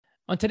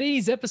On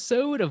today's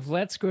episode of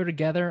Let's Grow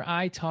Together,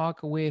 I talk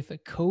with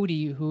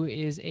Cody, who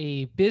is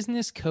a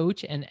business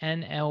coach and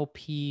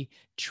NLP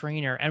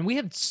trainer. And we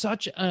have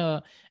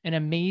an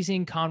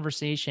amazing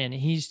conversation.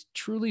 He's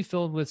truly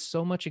filled with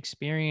so much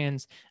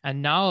experience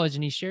and knowledge.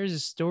 And he shares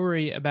his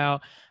story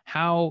about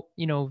how,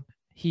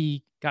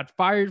 he got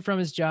fired from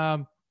his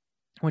job,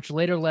 which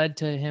later led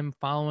to him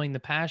following the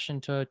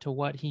passion to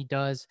what he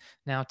does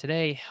now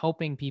today,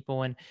 helping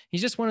people. And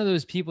he's just one of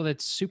those people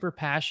that's super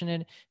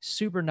passionate,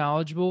 super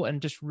knowledgeable,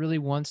 and just really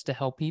wants to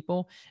help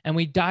people. And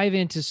we dive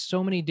into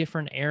so many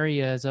different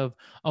areas of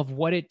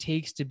what it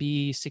takes to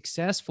be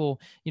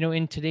successful,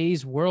 in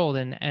today's world,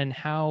 and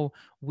how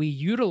we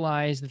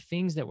utilize the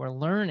things that we're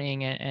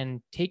learning,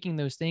 and taking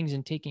those things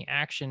and taking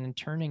action and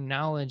turning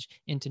knowledge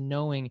into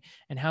knowing,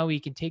 and how we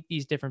can take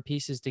these different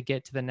pieces to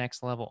get to the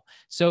next level.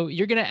 So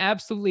you're going to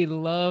absolutely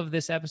love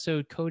this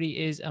episode.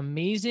 Cody is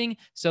amazing.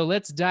 So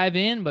let's dive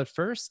in. But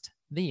first,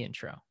 the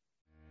intro.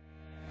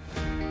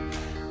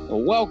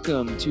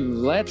 Welcome to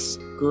Let's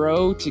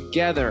Grow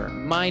Together.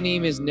 My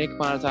name is Nick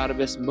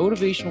Monotatovas,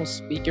 motivational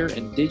speaker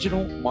and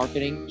digital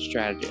marketing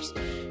strategist.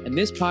 And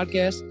this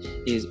podcast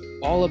is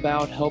all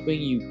about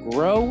helping you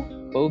grow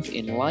both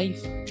in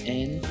life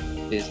and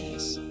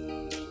business.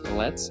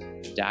 Let's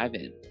dive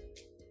in.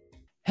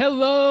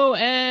 Hello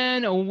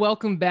and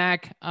welcome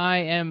back. I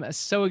am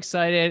so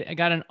excited. I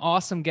got an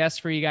awesome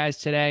guest for you guys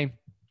today.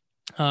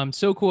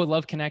 So cool. I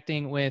love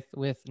connecting with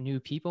new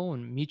people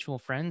and mutual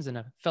friends, and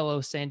a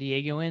fellow San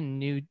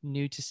Diegoan,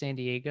 new to San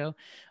Diego.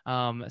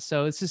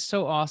 So this is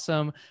so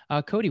awesome.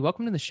 Cody,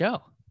 welcome to the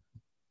show.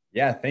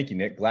 Yeah, thank you,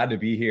 Nick. Glad to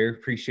be here.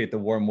 Appreciate the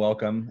warm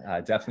welcome.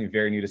 Definitely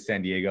very new to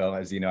San Diego.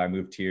 As you know, I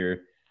moved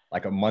here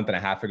like a month and a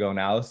half ago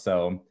now.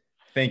 So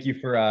thank you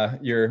for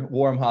your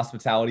warm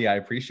hospitality. I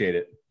appreciate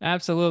it.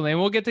 Absolutely. And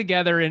we'll get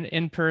together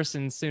in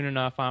person soon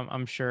enough,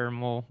 I'm sure.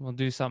 And we'll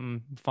do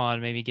something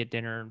fun, maybe get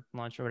dinner,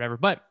 lunch, or whatever.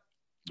 But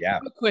yeah,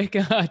 real quick,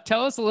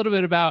 tell us a little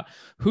bit about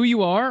who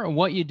you are,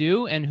 what you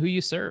do, and who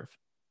you serve.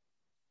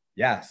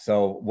 Yeah.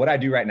 So what I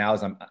do right now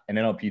is I'm an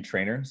NLP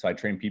trainer. So I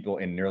train people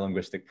in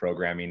neurolinguistic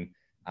programming.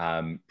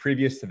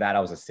 Previous to that,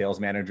 I was a sales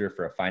manager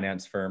for a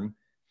finance firm,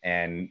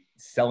 and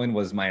selling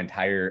was my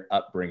entire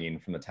upbringing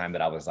from the time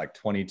that I was like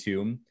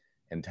 22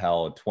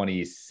 until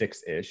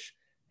 26-ish.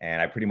 And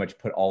I pretty much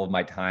put all of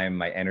my time,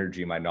 my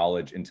energy, my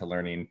knowledge into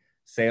learning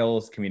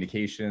sales,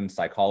 communication,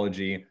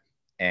 psychology.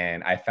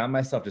 And I found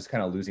myself just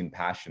kind of losing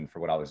passion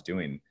for what I was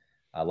doing.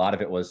 A lot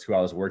of it was who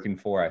I was working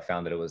for. I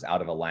found that it was out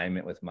of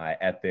alignment with my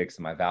ethics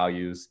and my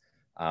values.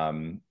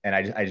 And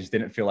I just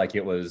didn't feel like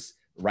it was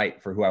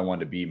right for who I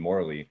wanted to be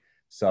morally.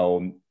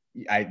 So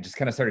I just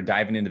kind of started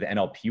diving into the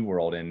NLP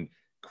world. And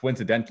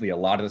coincidentally, a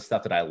lot of the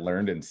stuff that I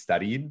learned and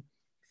studied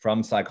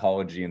from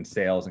psychology and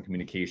sales and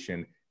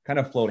communication kind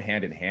of flowed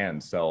hand in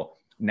hand. So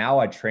now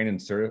I train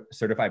and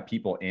certify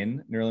people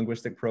in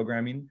neurolinguistic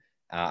programming.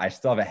 I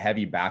still have a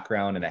heavy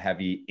background and a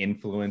heavy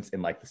influence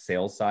in like the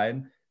sales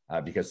side,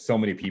 because so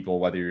many people,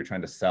 whether you're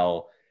trying to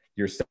sell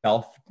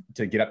yourself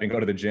to get up and go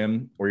to the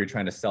gym, or you're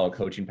trying to sell a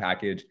coaching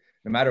package,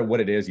 no matter what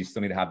it is, you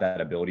still need to have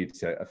that ability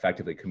to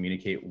effectively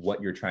communicate what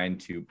you're trying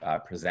to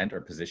present or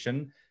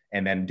position,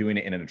 and then doing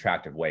it in an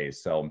attractive way.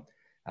 So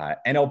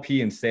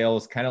NLP and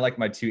sales, kind of like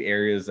my two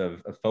areas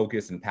of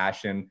focus and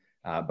passion,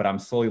 but I'm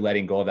slowly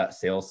letting go of that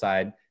sales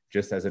side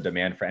just as the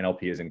demand for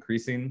NLP is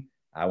increasing.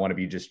 I want to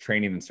be just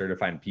training and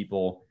certifying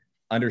people,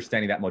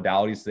 understanding that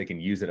modality so they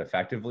can use it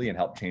effectively and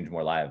help change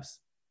more lives.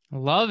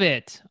 Love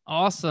it.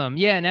 Awesome.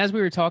 Yeah. And as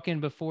we were talking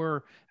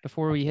before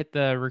we hit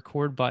the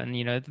record button,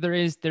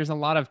 there's a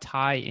lot of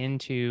tie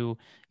into,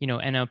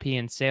 NLP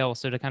and sales.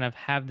 So to kind of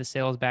have the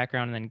sales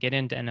background and then get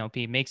into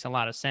NLP makes a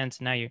lot of sense.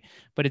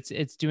 But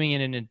it's doing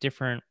it in a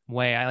different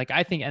way.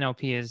 I think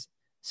NLP is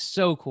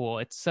so cool.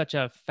 It's such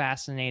a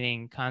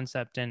fascinating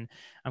concept, and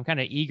I'm kind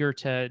of eager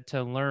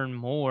to learn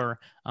more.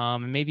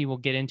 And maybe we'll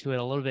get into it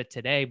a little bit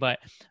today, but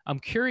I'm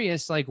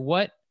curious,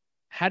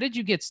 how did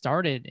you get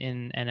started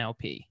in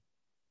NLP?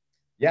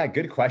 Yeah,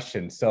 good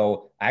question.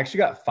 So I actually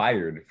got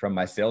fired from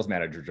my sales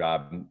manager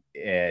job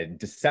in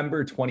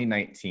December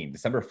 2019,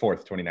 December 4th,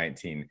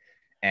 2019.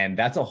 And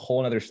that's a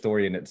whole other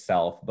story in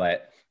itself.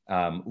 But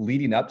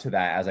leading up to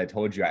that, as I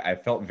told you, I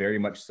felt very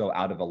much so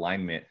out of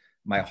alignment.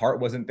 My heart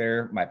wasn't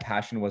there. My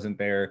passion wasn't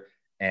there.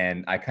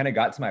 And I kind of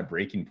got to my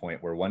breaking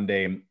point where one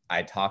day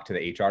I talked to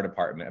the HR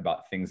department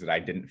about things that I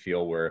didn't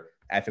feel were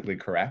ethically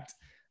correct,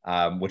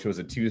 which was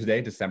a Tuesday,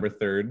 December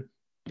 3rd.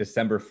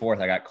 December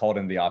 4th, I got called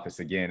into the office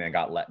again and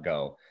got let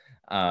go.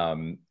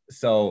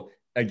 So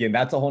again,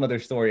 that's a whole nother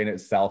story in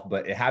itself,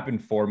 but it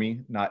happened for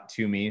me, not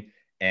to me.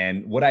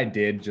 And what I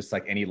did, just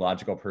like any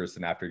logical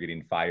person after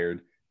getting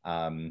fired,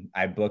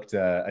 I booked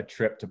a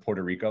trip to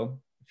Puerto Rico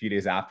a few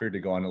days after to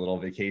go on a little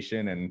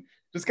vacation and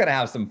just kind of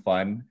have some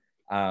fun.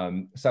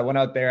 So I went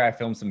out there, I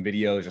filmed some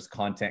videos, just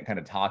content, kind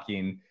of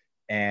talking.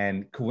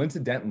 And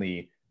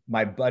coincidentally,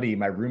 my buddy,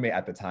 my roommate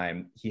at the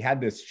time, he had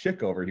this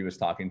chick over he was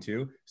talking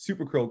to,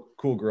 super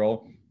cool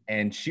girl.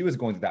 And she was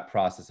going through that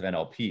process of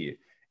NLP.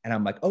 And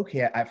I'm like,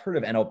 okay, I've heard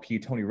of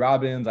NLP, Tony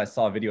Robbins. I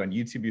saw a video on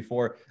YouTube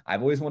before.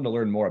 I've always wanted to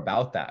learn more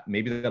about that.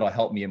 Maybe that'll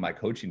help me in my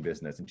coaching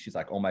business. And she's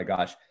like, oh my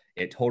gosh,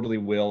 it totally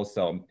will.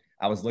 So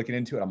I was looking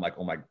into it. I'm like,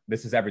 oh my,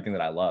 this is everything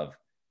that I love.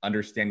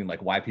 Understanding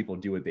like why people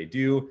do what they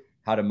do,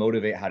 how to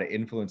motivate, how to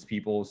influence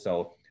people.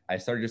 So I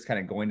started just kind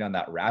of going down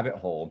that rabbit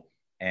hole.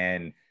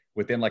 And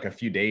within like a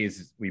few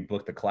days, we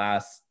booked the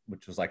class,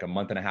 which was like a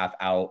month and a half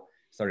out,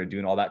 started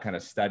doing all that kind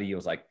of study. It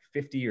was like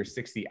 50 or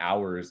 60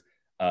 hours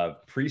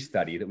of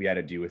pre-study that we had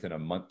to do within a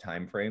month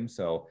time frame.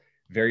 So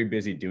very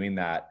busy doing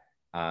that.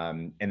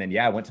 And then,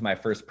 yeah, I went to my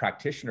first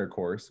practitioner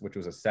course, which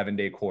was a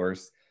 7-day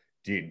course.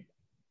 Dude,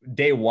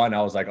 day one,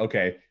 I was like,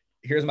 okay,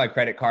 here's my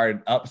credit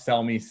card,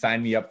 upsell me,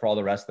 sign me up for all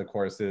the rest of the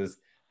courses.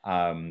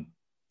 And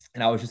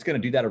I was just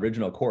going to do that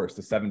original course,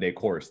 the 7-day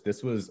course.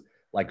 This was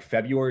like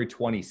February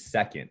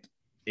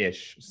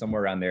 22nd-ish,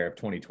 somewhere around there of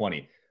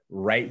 2020,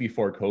 right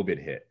before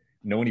COVID hit.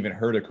 No one even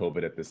heard of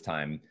COVID at this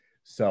time.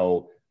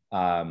 So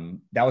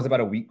that was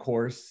about a week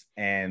course.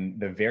 And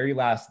the very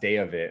last day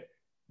of it,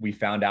 we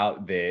found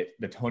out that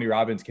the Tony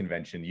Robbins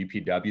convention,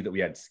 UPW, that we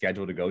had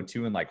scheduled to go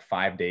to in like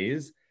 5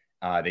 days,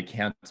 they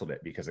canceled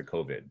it because of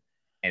COVID.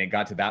 And it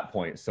got to that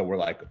point. So we're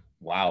like,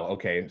 wow,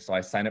 okay. So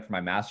I signed up for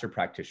my master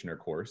practitioner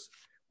course,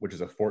 which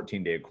is a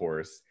 14-day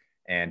course.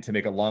 And to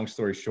make a long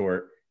story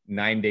short,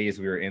 9 days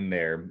we were in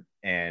there,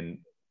 and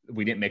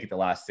we didn't make it the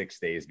last 6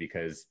 days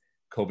because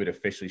COVID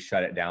officially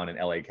shut it down in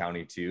LA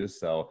County too.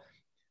 So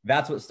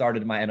that's what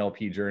started my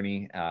NLP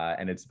journey.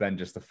 And it's been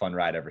just a fun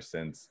ride ever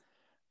since.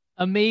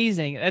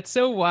 Amazing. That's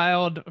so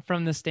wild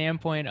from the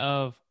standpoint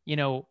of,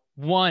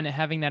 one,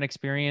 having that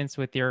experience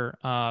with your,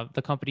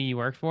 the company you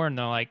worked for, and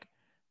they're like,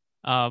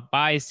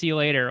 bye, see you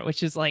later,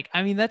 which is like,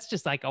 I mean, that's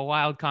just like a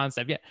wild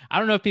concept. Yeah. I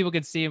don't know if people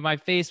could see, my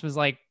face was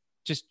like,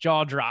 just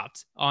jaw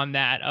dropped on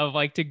that, of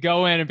like, to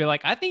go in and be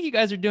like, I think you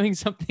guys are doing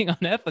something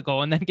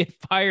unethical, and then get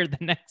fired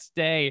the next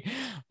day.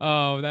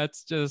 Oh,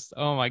 that's just,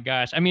 oh my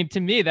gosh. I mean,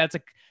 to me, that's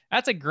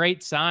a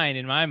great sign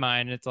in my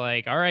mind. It's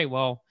like, all right,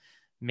 well,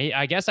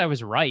 I guess I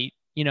was right.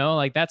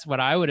 Like that's what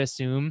I would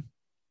assume,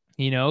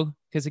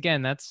 because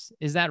again,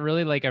 is that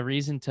really like a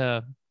reason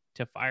to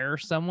fire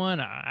someone?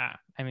 I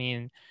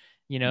mean,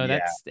 Yeah.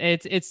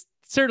 it's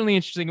certainly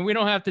interesting, and we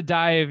don't have to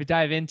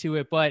dive into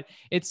it, but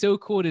it's so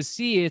cool to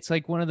see. It's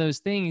like one of those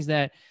things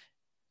that,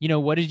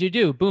 what did you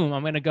do? Boom,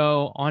 I'm going to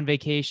go on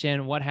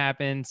vacation. What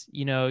happens?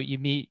 You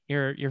meet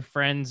your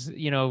friend's,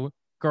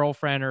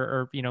 girlfriend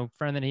or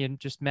friend that he had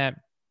just met.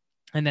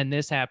 And then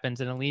this happens,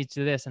 and it leads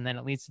to this, and then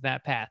it leads to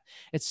that path.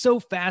 It's so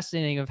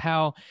fascinating of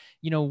how,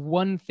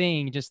 one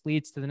thing just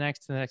leads to the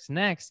next, to the next, to the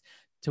next,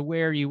 to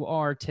where you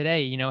are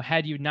today.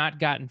 Had you not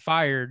gotten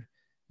fired,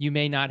 you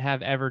may not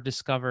have ever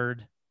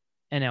discovered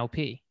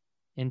NLP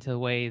into the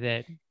way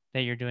that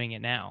you're doing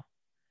it now.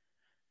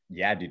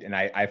 Yeah, dude. And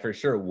I for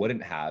sure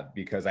wouldn't have,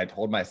 because I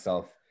told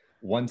myself,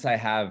 once I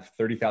have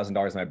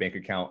 $30,000 in my bank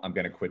account, I'm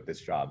going to quit this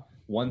job.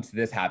 Once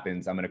this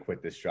happens, I'm going to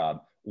quit this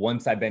job.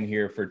 Once I've been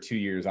here for 2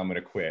 years, I'm going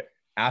to quit.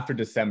 After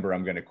December,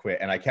 I'm going to quit.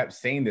 And I kept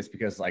saying this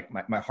because like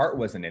my heart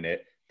wasn't in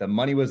it. The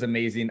money was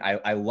amazing.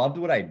 I loved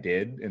what I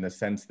did, in the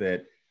sense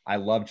that I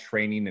loved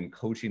training and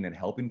coaching and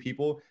helping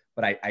people,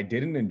 but I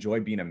didn't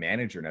enjoy being a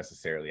manager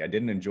necessarily. I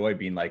didn't enjoy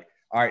being like,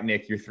 all right,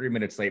 Nick, you're 3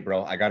 minutes late,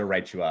 bro. I got to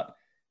write you up.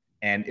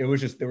 And it was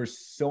just, there were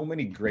so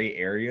many gray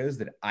areas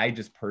that I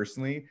just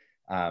personally,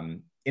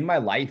 in my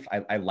life,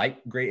 I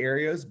like gray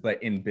areas,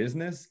 but in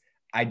business,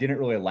 I didn't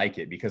really like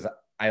it, because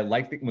I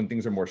like when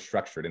things are more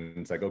structured. And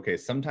it's like, okay,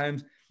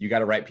 sometimes you got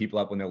to write people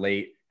up when they're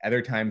late.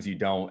 Other times you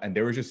don't. And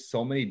there were just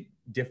so many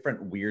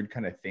different weird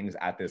kind of things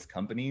at this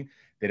company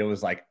that it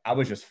was like, I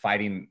was just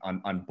fighting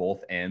on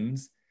both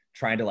ends,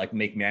 trying to like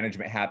make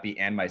management happy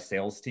and my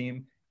sales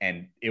team.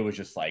 And it was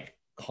just like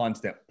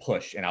constant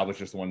push. And I was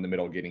just the one in the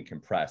middle getting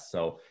compressed.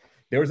 So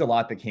there was a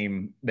lot that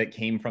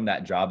came from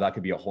that job. That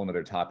could be a whole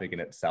nother topic in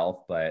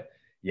itself. But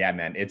yeah,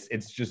 man,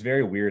 it's just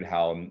very weird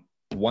how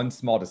one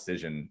small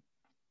decision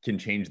can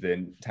change the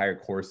entire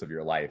course of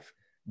your life,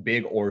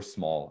 big or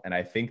small. And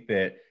I think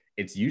that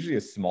it's usually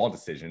a small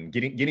decision.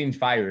 Getting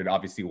fired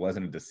obviously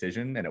wasn't a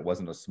decision, and it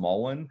wasn't a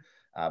small one.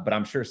 But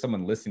I'm sure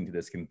someone listening to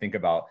this can think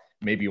about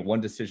maybe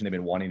one decision they've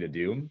been wanting to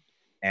do,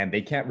 and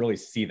they can't really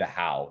see the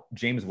how.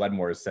 James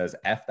Wedmore says,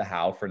 F the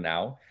how for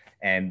now.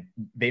 And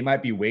they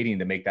might be waiting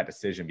to make that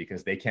decision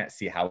because they can't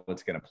see how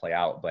it's going to play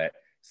out. But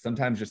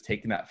sometimes just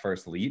taking that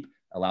first leap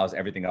allows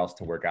everything else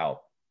to work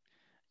out.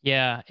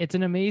 Yeah, it's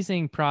an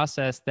amazing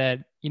process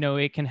that,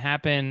 it can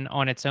happen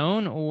on its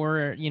own,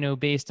 or,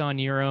 based on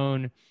your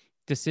own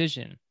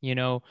decision.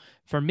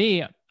 For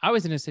me, I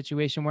was in a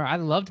situation where I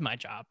loved my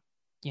job,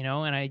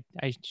 and I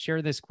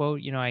share this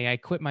quote, I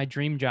quit my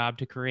dream job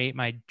to create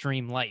my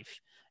dream life.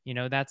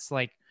 That's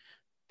like,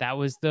 that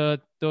was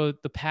the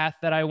path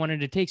that I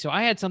wanted to take. So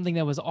I had something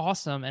that was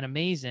awesome and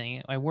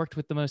amazing. I worked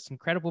with the most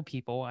incredible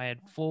people. I had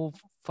full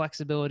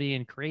flexibility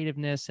and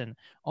creativeness and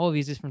all of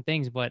these different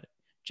things, but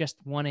just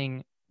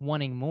wanting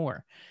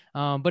more.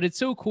 But it's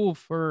so cool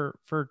for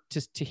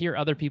just to hear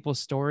other people's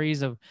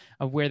stories of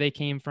where they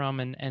came from,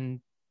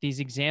 and these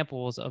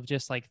examples of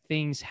just like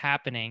things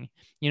happening,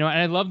 and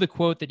I love the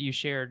quote that you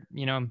shared,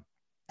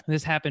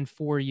 this happened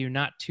for you,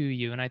 not to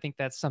you. And I think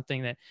that's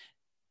something that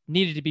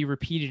needed to be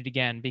repeated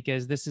again,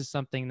 because this is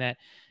something that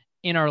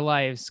in our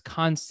lives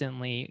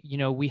constantly,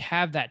 we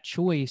have that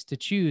choice to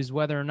choose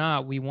whether or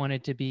not we want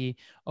it to be,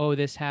 oh,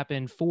 this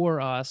happened for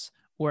us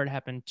or it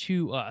happened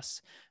to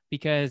us.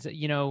 Because,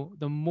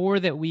 the more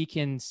that we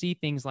can see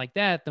things like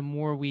that, the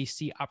more we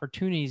see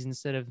opportunities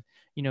instead of,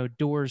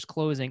 doors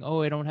closing.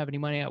 Oh, I don't have any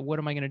money. What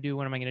am I going to do?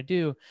 What am I going to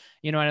do?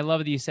 And I love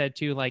that you said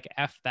too, like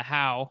F the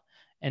how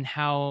and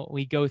how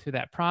we go through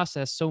that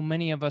process. So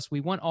many of us,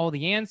 we want all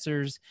the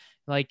answers,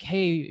 like,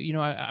 hey,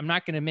 I'm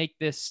not going to make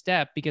this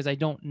step because I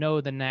don't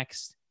know the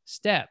next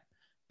step.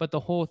 But the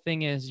whole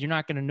thing is, you're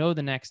not going to know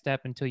the next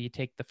step until you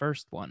take the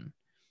first one.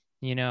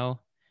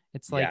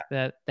 It's like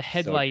Yeah. the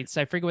headlights.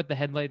 I forget what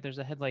there's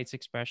a headlights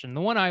expression.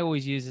 The one I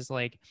always use is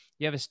like,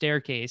 you have a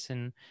staircase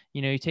and,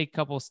 you take a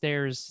couple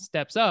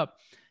steps up,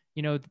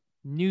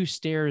 new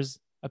stairs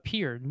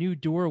appear, new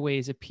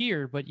doorways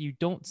appear, but you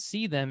don't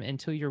see them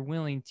until you're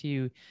willing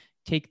to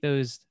take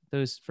those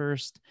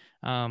first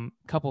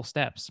couple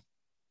steps,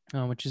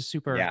 which is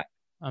super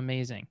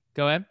amazing.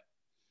 Go ahead.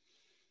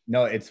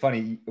 No, it's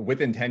funny.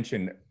 With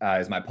Intention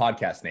is my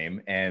podcast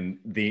name. And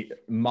the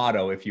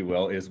motto, if you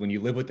will, is when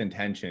you live with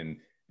intention,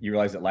 you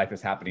realize that life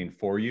is happening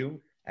for you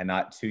and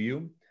not to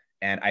you.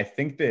 And I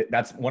think that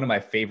that's one of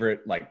my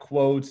favorite like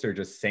quotes or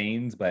just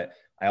sayings, but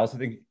I also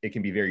think it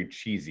can be very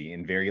cheesy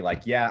and very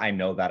like, yeah, I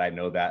know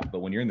that. But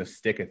when you're in the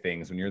stick of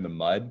things, when you're in the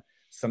mud,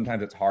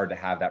 sometimes it's hard to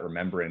have that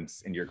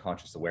remembrance in your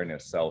conscious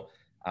awareness. So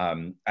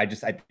I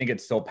think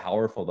it's so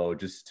powerful though,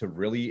 just to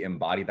really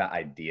embody that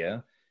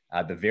idea.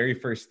 The very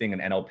first thing in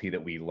NLP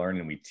that we learn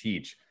and we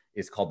teach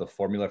is called the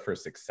formula for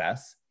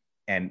success.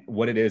 And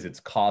what it is, it's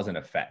cause and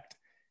effect.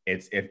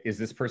 Is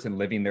this person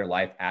living their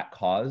life at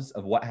cause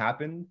of what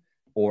happened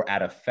or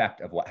at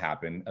effect of what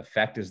happened?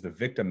 Effect is the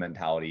victim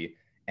mentality,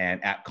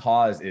 and at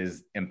cause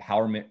is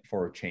empowerment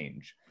for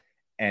change.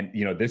 And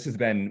this has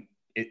been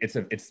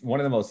it's one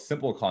of the most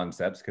simple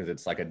concepts because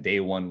it's like a day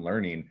one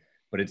learning,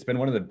 but it's been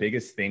one of the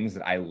biggest things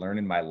that I learned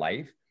in my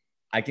life.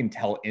 I can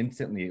tell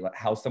instantly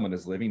how someone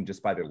is living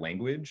just by their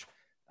language.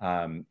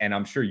 And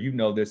I'm sure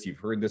this, you've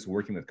heard this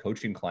working with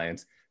coaching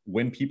clients.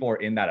 When people are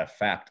in that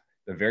effect,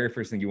 the very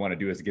first thing you want to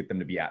do is get them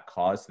to be at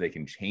cause so they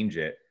can change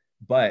it.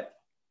 But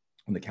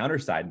on the counter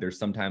side, there's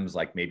sometimes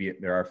like maybe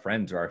there are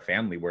friends or our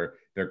family where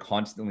they're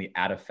constantly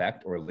at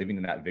effect or living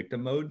in that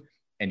victim mode.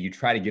 And you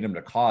try to get them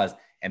to cause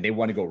and they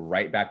want to go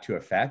right back to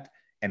effect.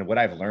 And what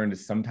I've learned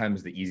is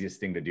sometimes the easiest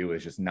thing to do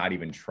is just not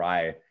even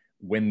try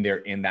when they're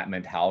in that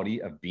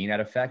mentality of being at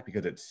effect,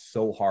 because it's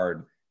so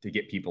hard to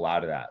get people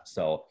out of that.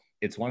 So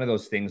it's one of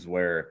those things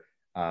where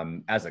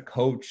as a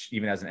coach,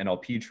 even as an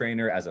NLP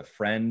trainer, as a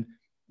friend,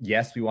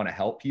 yes, we want to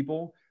help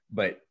people,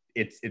 but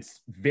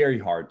it's very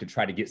hard to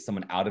try to get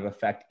someone out of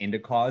effect into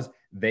cause.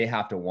 They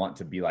have to want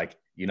to be like,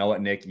 you know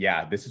what, Nick,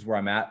 yeah, this is where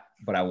I'm at,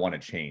 but I want to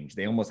change.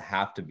 They almost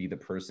have to be the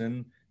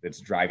person that's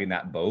driving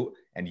that boat.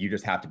 And you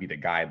just have to be the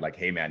guide, like,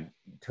 hey man,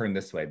 turn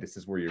this way. This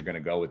is where you're going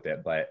to go with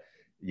it. But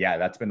yeah,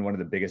 that's been one of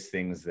the biggest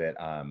things that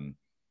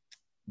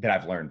that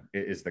I've learned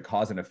is the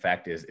cause and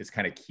effect is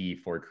kind of key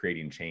for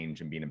creating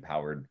change and being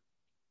empowered.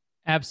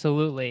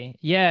 Absolutely.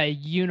 Yeah.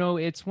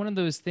 It's one of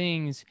those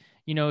things,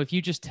 if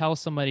you just tell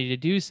somebody to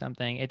do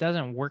something, it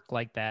doesn't work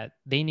like that.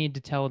 They need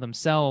to tell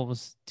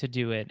themselves to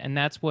do it. And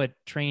that's what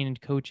trained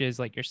coaches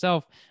like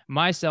yourself,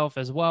 myself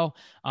as well.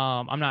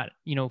 I'm not,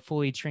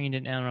 fully trained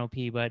in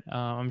NLP, but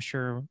I'm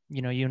sure,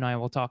 you and I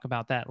will talk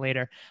about that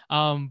later.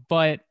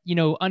 But,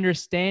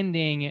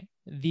 understanding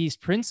these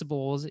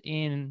principles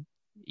in,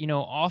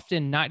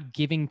 often not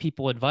giving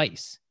people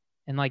advice.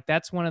 And like,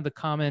 that's one of the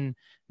common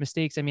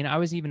mistakes. I mean, I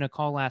was even a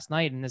call last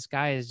night and this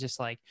guy is just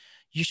like,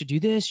 you should do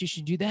this, you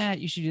should do that,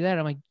 you should do that.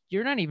 I'm like,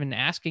 you're not even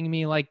asking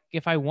me like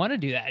if I want to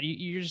do that.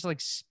 You're just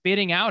like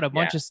spitting out a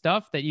bunch of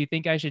stuff that you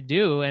think I should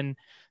do. And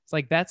it's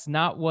like, that's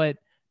not what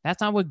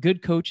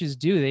good coaches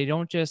do. They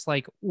don't just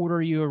like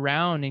order you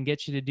around and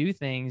get you to do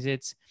things.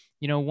 It's,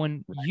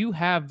 when you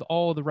have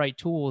all the right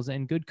tools,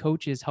 and good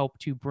coaches help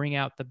to bring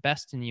out the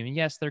best in you. And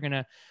yes, they're going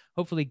to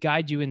hopefully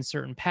guide you in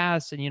certain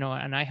paths. And,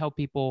 and I help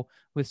people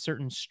with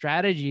certain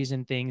strategies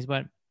and things,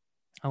 but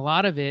a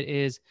lot of it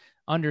is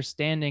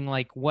understanding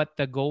like what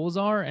the goals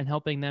are and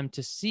helping them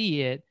to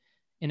see it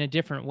in a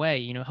different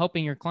way,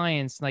 helping your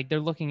clients, like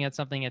they're looking at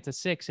something at a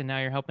 6 and now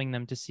you're helping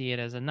them to see it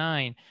as a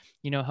 9,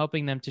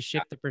 helping them to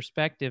shift the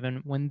perspective.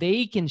 And when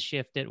they can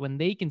shift it, when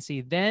they can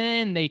see,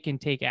 then they can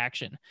take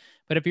action.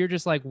 But if you're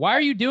just like, why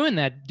are you doing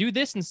that? Do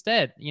this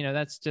instead.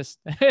 That's just,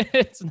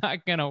 it's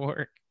not going to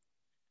work.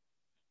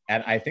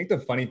 And I think the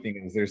funny thing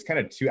is there's kind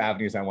of two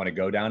avenues I want to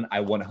go down. I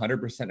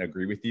 100%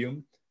 agree with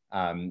you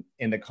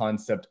in the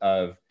concept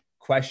of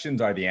questions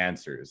are the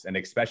answers. And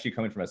especially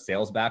coming from a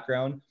sales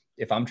background,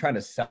 if I'm trying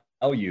to sell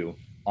you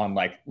on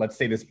like, let's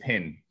say this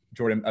pin,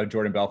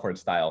 Jordan Belfort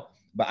style,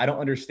 but I don't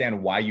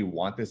understand why you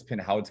want this pin,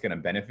 how it's going to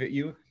benefit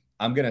you,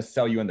 I'm going to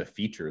sell you on the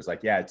features.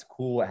 Like, yeah, it's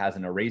cool. It has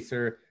an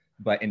eraser,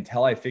 but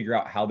until I figure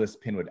out how this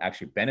pin would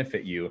actually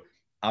benefit you,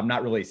 I'm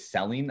not really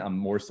selling, I'm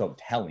more so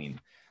telling.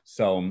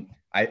 So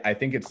I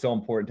think it's so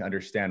important to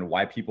understand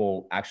why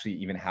people actually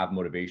even have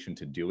motivation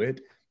to do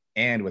it.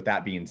 And with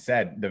that being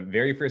said, the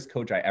very first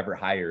coach I ever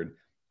hired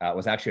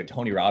was actually a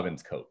Tony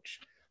Robbins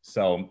coach.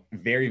 So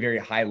very, very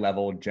high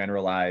level,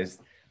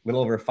 generalized,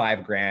 little over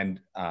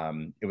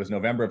 $5,000. It was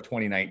November of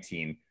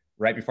 2019,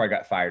 right before I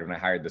got fired when I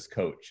hired this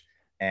coach.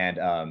 And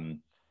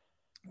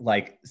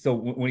so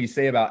when you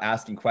say about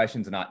asking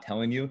questions and not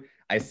telling you,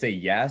 I say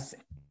yes.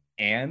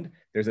 And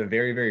there's a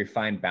very, very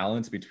fine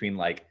balance between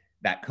like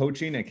that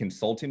coaching and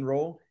consulting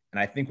role. And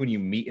I think when you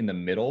meet in the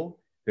middle,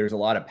 there's a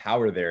lot of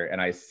power there. And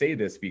I say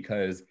this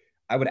because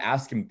I would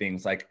ask him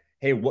things like,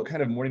 hey, what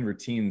kind of morning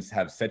routines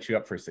have set you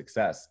up for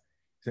success?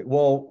 He's like,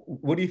 well,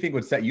 what do you think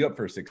would set you up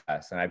for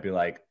success? And I'd be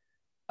like,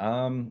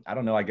 I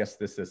don't know. I guess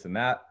this, and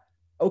that.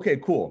 Okay,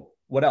 cool.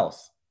 What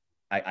else?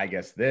 I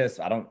guess this.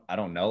 I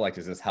don't know. Like,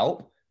 does this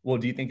help? Well,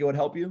 do you think it would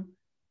help you?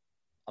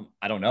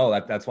 I don't know.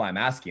 That's why I'm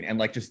asking. And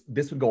like, just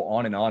this would go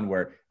on and on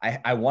where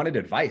I wanted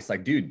advice.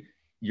 Like, dude,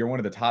 you're one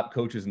of the top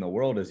coaches in the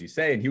world, as you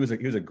say. And he was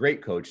a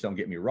great coach. Don't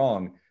get me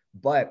wrong.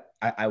 But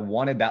I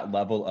wanted that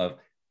level of,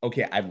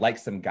 okay, I'd like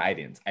some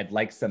guidance. I'd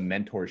like some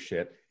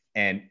mentorship.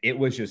 And it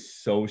was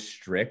just so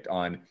strict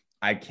on,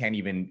 I can't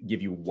even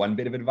give you one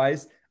bit of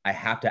advice. I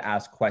have to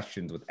ask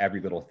questions with every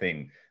little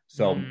thing.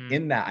 So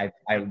in that,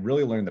 I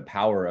really learned the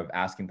power of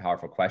asking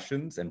powerful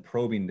questions and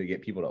probing to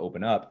get people to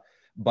open up.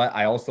 But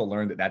I also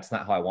learned that that's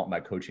not how I want my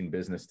coaching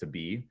business to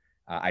be.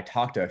 I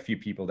talked to a few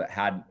people that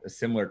had a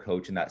similar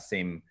coach in that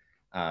same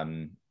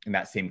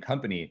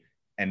company,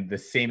 and the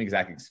same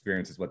exact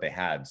experience is what they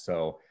had.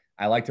 So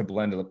I like to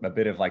blend a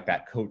bit of like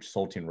that coach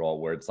consulting role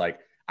where it's like,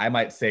 I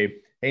might say,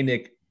 hey,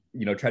 Nick,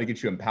 try to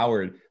get you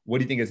empowered. What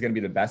do you think is going to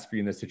be the best for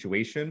you in this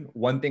situation?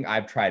 One thing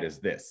I've tried is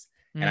this,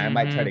 and I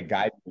might try to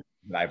guide you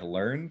that I've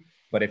learned.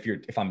 But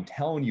if I'm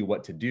telling you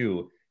what to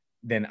do,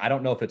 then I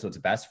don't know if it's what's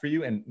best for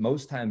you. And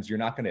most times you're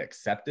not going to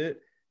accept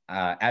it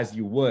as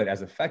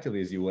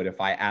effectively as you would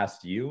if I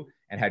asked you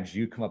and had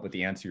you come up with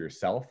the answer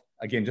yourself.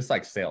 Again, just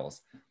like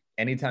sales,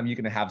 anytime you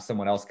can have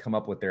someone else come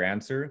up with their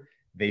answer,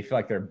 they feel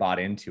like they're bought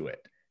into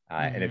it.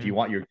 And if you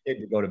want your kid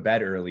to go to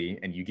bed early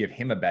and you give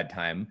him a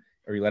bedtime,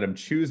 or you let him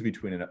choose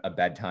between a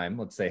bedtime,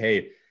 let's say,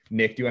 hey,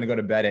 Nick, do you want to go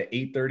to bed at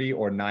 8:30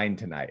 or 9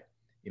 tonight?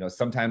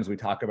 Sometimes we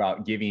talk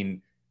about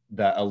giving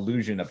the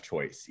illusion of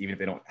choice. Even if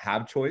they don't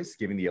have choice,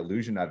 giving the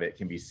illusion of it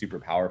can be super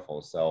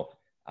powerful. So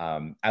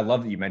I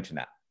love that you mentioned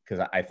that,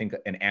 because I think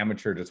an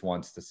amateur just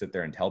wants to sit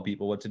there and tell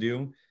people what to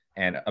do.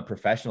 And a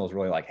professional is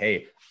really like,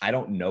 hey, I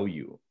don't know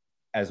you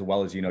as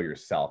well as you know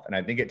yourself. And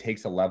I think it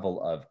takes a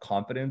level of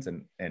confidence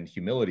and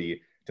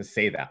humility to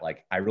say that,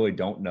 like, I really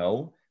don't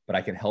know, but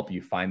I can help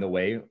you find the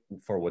way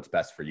for what's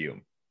best for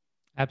you.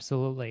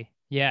 Absolutely.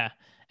 Yeah.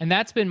 And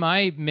that's been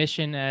my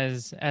mission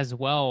as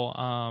well.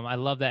 I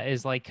love that,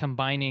 is like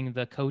combining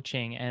the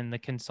coaching and the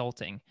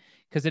consulting,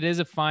 because it is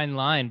a fine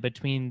line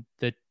between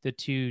the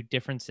two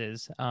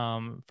differences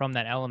from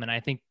that element. I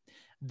think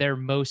they're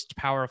most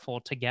powerful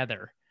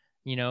together,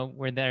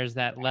 where there's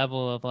that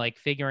level of like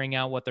figuring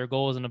out what their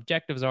goals and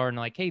objectives are, and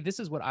like, hey, this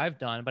is what I've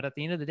done. But at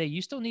the end of the day,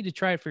 you still need to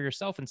try it for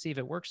yourself and see if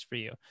it works for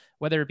you,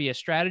 whether it be a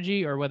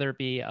strategy or whether it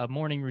be a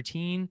morning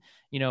routine,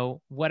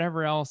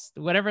 whatever else,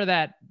 whatever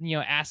that,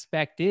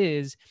 aspect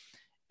is.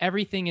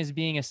 Everything is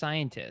being a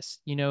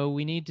scientist.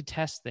 We need to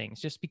test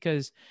things, just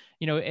because,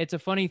 it's a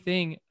funny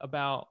thing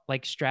about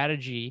like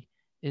strategy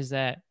is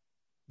that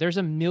there's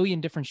a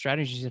million different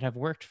strategies that have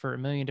worked for a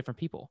million different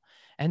people.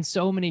 And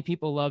so many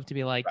people love to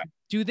be like, right,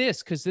 do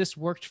this because this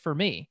worked for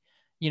me,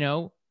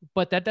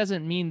 but that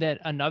doesn't mean that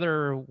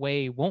another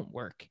way won't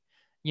work,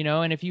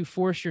 and if you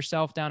force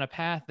yourself down a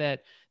path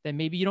that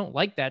maybe you don't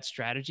like that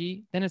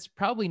strategy, then it's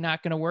probably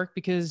not going to work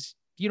because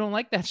you don't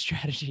like that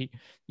strategy.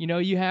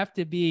 You have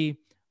to be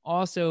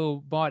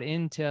also bought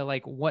into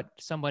like what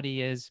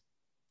somebody is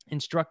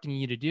instructing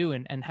you to do,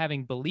 and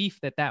having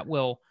belief that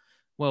will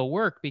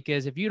work,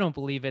 because if you don't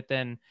believe it,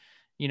 then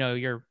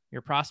your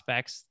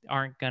prospects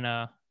aren't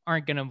gonna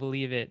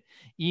believe it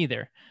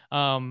either.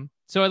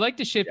 So I'd like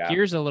to shift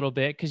gears a little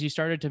bit, because you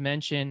started to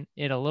mention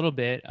it a little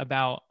bit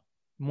about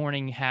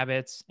morning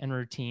habits and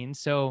routines.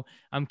 So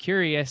I'm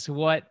curious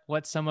what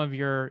some of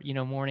your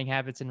morning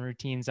habits and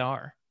routines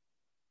are.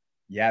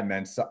 Yeah,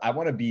 man. So I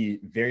want to be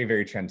very,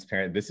 very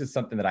transparent. This is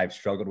something that I've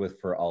struggled with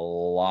for a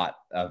lot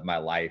of my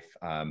life.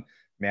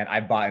 Man,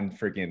 I bought in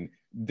freaking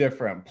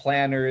different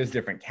planners,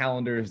 different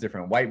calendars,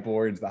 different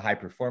whiteboards, the high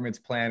performance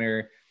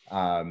planner.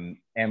 And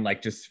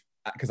like, just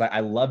because I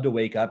love to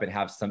wake up and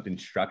have something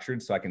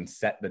structured so I can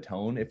set the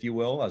tone, if you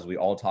will, as we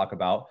all talk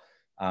about.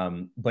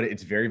 But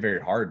it's very, very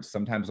hard.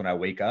 Sometimes when I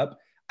wake up,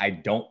 I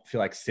don't feel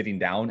like sitting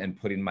down and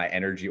putting my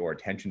energy or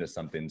attention to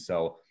something.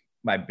 So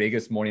my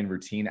biggest morning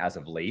routine as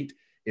of late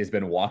has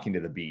been walking to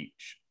the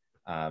beach.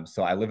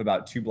 So I live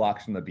about 2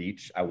 blocks from the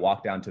beach. I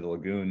walk down to the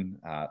lagoon,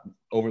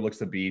 overlooks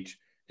the beach,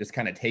 just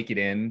kind of take it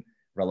in,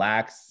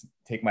 relax,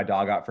 take my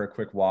dog out for a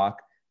quick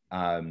walk.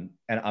 And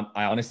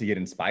I honestly get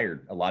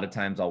inspired. A lot of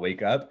times I'll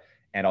wake up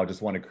and I'll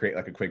just want to create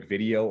like a quick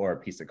video or a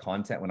piece of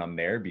content when I'm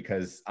there,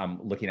 because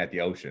I'm looking at the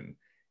ocean.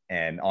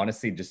 And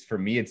honestly, just for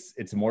me,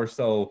 it's more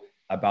so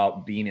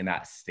about being in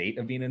that state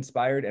of being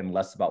inspired and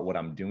less about what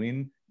I'm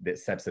doing that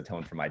sets the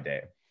tone for my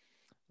day.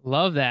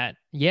 Love that.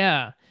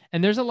 Yeah.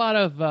 And there's a lot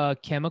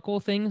of chemical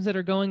things that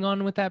are going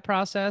on with that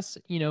process.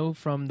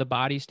 From the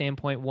body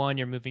standpoint, one,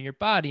 you're moving your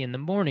body in the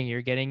morning,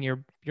 you're getting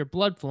your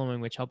blood flowing,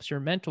 which helps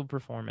your mental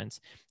performance.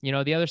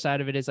 The other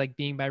side of it is like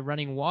being by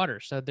running water.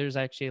 So there's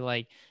actually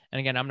like, and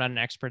again, I'm not an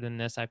expert in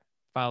this. I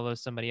follow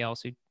somebody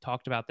else who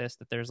talked about this,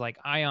 that there's like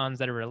ions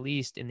that are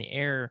released in the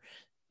air,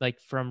 like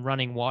from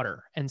running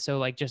water. And so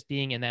like just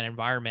being in that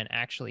environment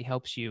actually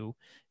helps you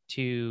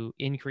to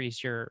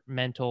increase your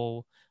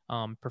mental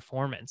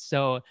performance.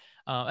 So,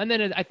 and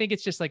then I think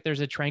it's just like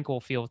there's a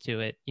tranquil feel to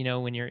it,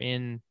 when you're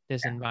in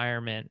this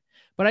environment.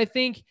 But I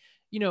think,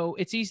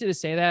 it's easy to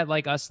say that,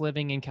 like us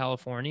living in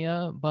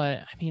California. But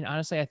I mean,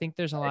 honestly, I think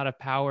there's a lot of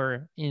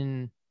power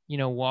in,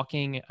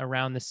 walking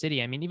around the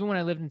city. I mean, even when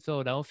I lived in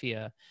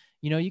Philadelphia,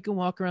 you can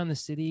walk around the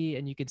city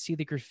and you can see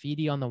the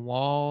graffiti on the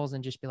walls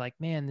and just be like,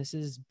 man, this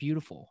is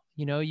beautiful.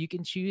 You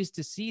can choose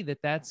to see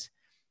that that's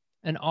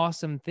an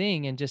awesome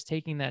thing, and just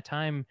taking that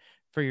time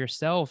for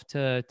yourself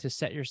to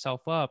set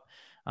yourself up.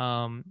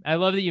 I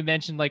love that you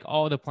mentioned like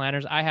all the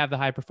planners. I have the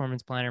high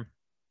performance planner.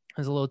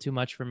 It's a little too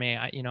much for me.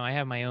 I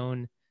have my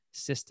own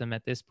system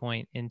at this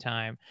point in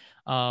time.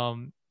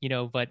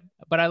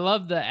 But I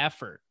love the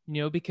effort,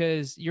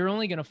 because you're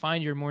only going to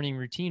find your morning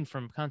routine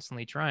from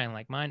constantly trying.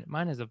 Like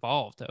mine has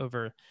evolved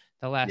over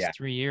the last Yeah.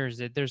 3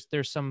 years.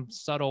 There's some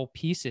subtle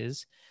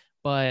pieces,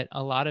 but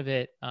a lot of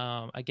it,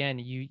 again,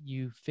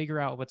 you figure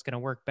out what's going to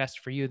work best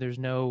for you. There's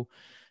no,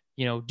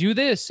 do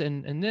this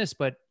and this,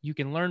 but you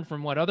can learn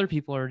from what other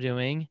people are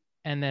doing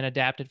and then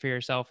adapt it for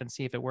yourself and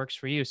see if it works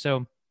for you.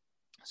 So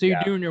you're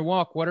Yeah. doing your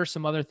walk. What are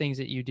some other things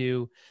that you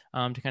do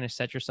to kind of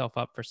set yourself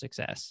up for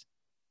success?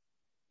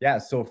 Yeah.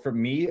 So for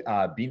me,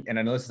 and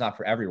I know this is not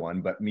for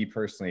everyone, but me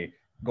personally,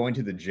 going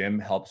to the gym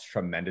helps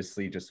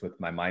tremendously just with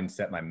my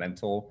mindset, my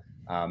mental.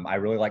 I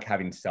really like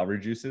having celery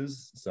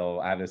juices. So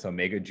I have this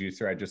Omega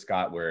juicer I just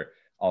got where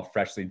I'll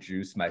freshly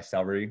juice my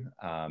celery.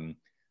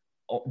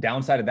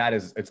 Downside of that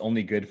is it's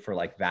only good for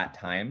like that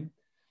time.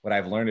 What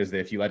I've learned is that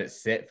if you let it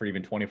sit for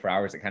even 24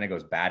 hours, it kind of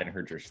goes bad and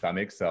hurts your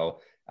stomach. So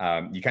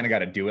you kind of got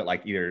to do it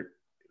like either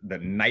the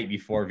night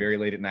before, very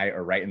late at night,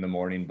 or right in the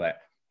morning. But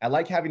I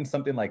like having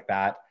something like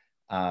that.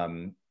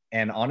 And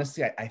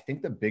honestly, I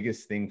think the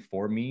biggest thing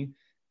for me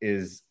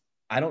is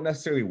I don't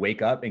necessarily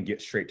wake up and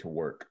get straight to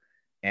work.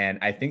 And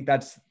I think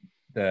that's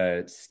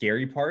the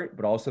scary part,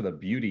 but also the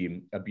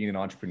beauty of being an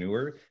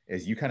entrepreneur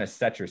is you kind of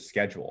set your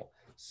schedule.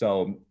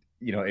 So,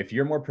 if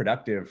you're more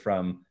productive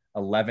from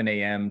 11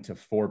 a.m. to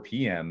 4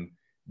 p.m.,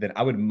 then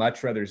I would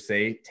much rather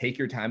say take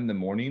your time in the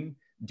morning,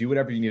 do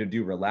whatever you need to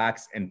do,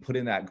 relax, and put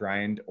in that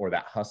grind or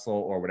that hustle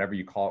or whatever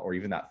you call it, or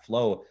even that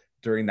flow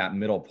during that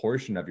middle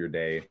portion of your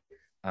day.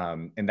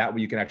 And that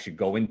way you can actually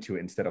go into it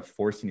instead of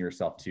forcing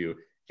yourself to,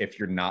 if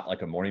you're not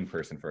like a morning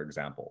person, for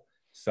example.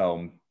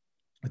 So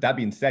with that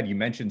being said, you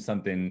mentioned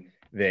something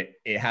that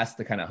it has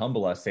to kind of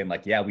humble us, saying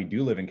like, yeah, we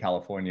do live in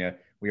California.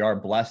 We are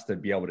blessed to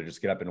be able to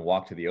just get up and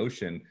walk to the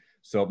ocean.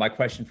 So my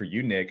question for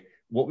you, Nick,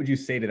 what would you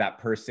say to that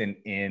person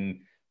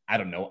in, I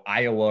don't know,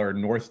 Iowa or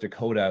North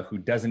Dakota who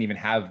doesn't even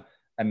have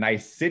a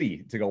nice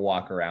city to go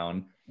walk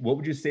around? What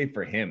would you say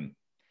for him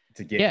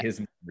to get Yeah.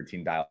 his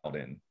routine dialed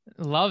in?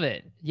 Love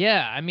it.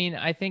 Yeah. I mean,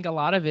 I think a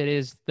lot of it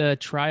is the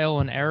trial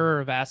and error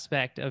of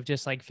aspect of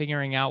just like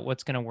figuring out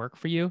what's going to work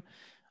for you.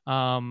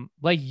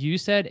 Like you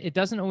said, it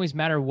doesn't always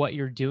matter what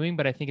you're doing,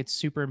 but I think it's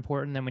super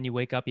important that when you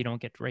wake up, you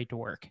don't get right to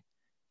work.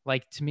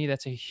 Like to me,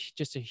 that's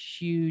just a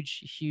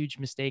huge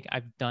mistake.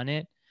 I've done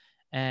it,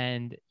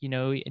 and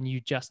and you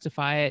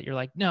justify it. You're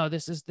like, no,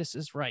 this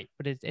is right,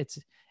 but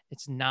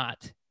it's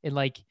not. It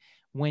like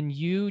when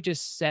you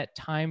just set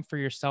time for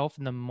yourself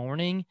in the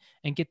morning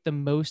and get the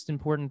most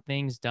important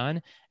things done,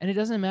 and it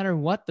doesn't matter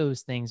what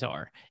those things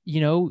are.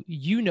 You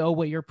know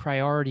what your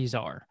priorities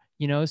are.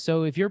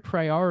 So if your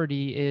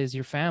priority is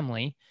your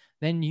family,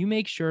 then you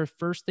make sure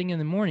first thing in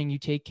the morning you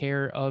take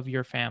care of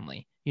your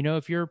family.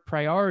 If your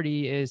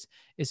priority is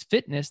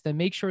fitness, then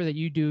make sure that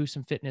you do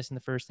some fitness in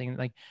the first thing.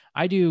 Like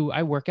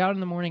I work out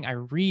in the morning, I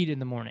read in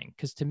the morning,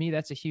 because to me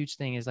that's a huge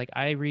thing. Is like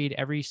I read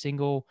every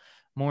single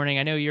morning.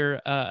 I know you're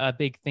a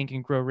big Think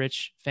and Grow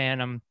Rich fan.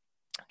 I'm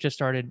just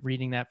started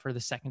reading that for the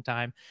second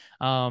time,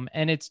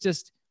 and it's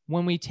just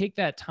when we take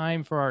that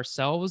time for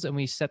ourselves and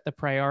we set the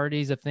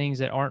priorities of things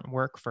that aren't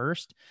work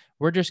first,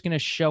 we're just going to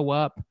show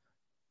up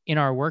in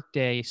our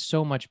workday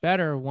so much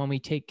better when we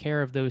take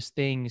care of those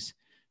things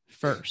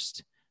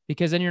first,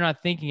 because then you're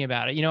not thinking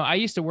about it. I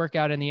used to work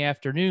out in the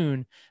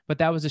afternoon, but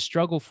that was a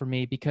struggle for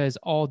me because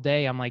all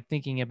day I'm like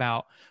thinking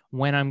about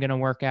when I'm going to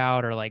work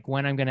out or like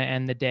when I'm going to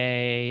end the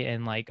day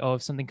and like, oh,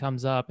 if something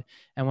comes up.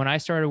 And when I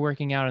started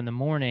working out in the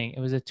morning, it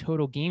was a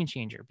total game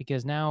changer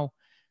because now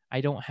I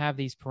don't have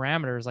these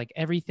parameters. Like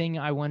everything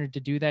I wanted to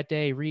do that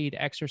day, read,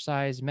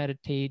 exercise,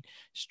 meditate,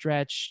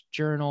 stretch,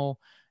 journal,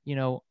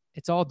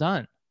 it's all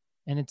done.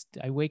 And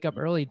I wake up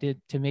early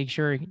to make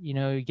sure,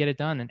 you get it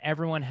done. And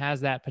everyone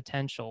has that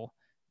potential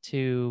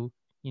to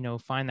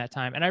find that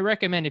time. And I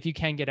recommend, if you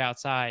can get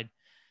outside,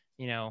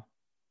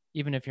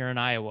 even if you're in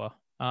Iowa,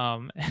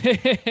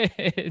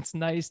 it's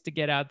nice to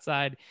get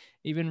outside,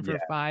 even for Yeah.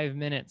 5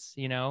 minutes,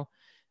 Yeah.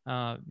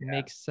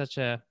 makes such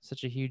a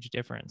huge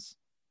difference.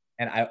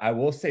 And I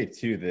will say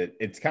too that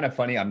it's kind of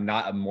funny. I'm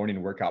not a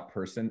morning workout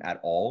person at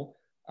all.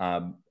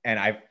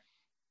 And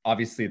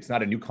obviously it's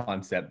not a new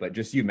concept, but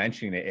just you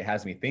mentioning it, it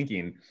has me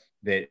thinking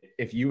that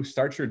if you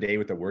start your day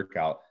with a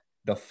workout,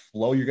 the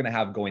flow you're going to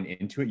have going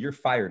into it, you're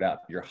fired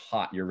up, you're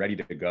hot, you're ready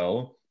to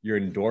go. Your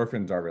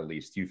endorphins are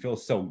released. You feel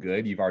so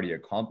good. You've already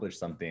accomplished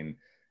something.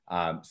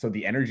 So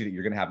the energy that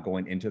you're going to have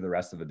going into the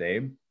rest of the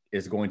day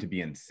is going to be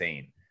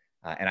insane.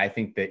 And I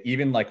think that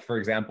even like, for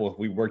example, if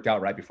we worked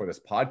out right before this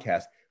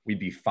podcast, we'd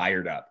be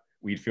fired up.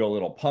 We'd feel a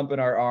little pump in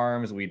our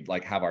arms. We'd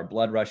like have our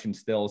blood rushing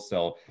still.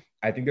 So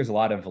I think there's a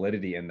lot of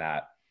validity in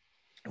that.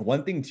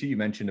 One thing too, you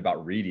mentioned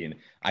about reading,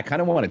 I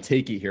kind of want to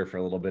take it here for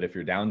a little bit if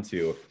you're down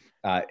to.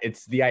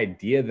 It's the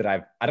idea that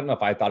I don't know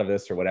if I thought of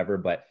this or whatever,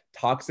 but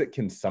toxic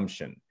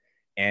consumption.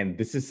 And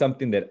this is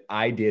something that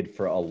I did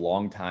for a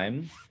long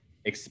time,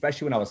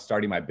 especially when I was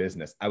starting my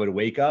business. I would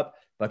wake up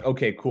like,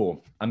 okay,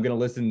 cool. I'm going to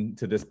listen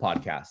to this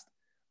podcast.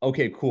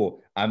 Okay,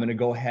 cool. I'm going to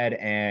go ahead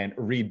and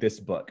read this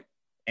book.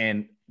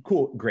 And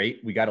cool,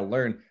 great. We got to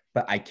learn.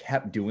 But I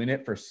kept doing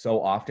it for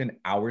so often,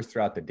 hours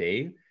throughout the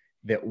day,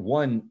 that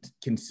one,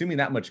 consuming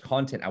that much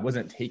content, I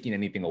wasn't taking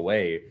anything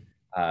away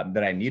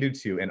that I needed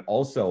to. And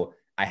also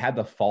I had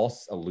the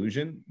false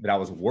illusion that I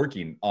was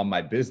working on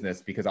my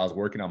business because I was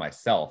working on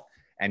myself.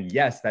 And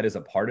yes, that is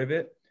a part of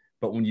it.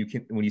 But when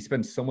you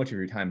spend so much of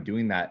your time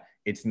doing that,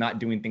 it's not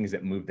doing things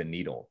that move the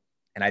needle.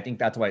 And I think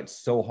that's why it's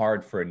so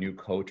hard for a new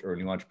coach or a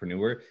new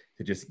entrepreneur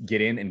to just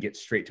get in and get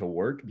straight to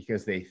work,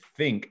 because they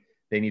think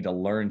they need to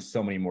learn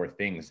so many more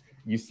things.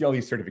 You see all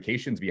these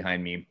certifications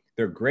behind me.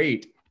 They're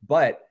great,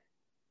 but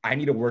I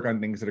need to work on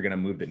things that are going to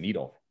move the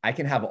needle. I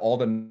can have all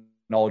the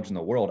knowledge in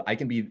the world. I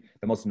can be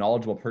the most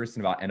knowledgeable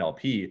person about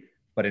NLP,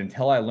 but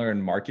until I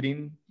learn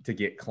marketing to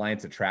get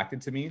clients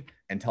attracted to me,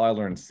 until I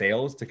learn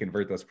sales to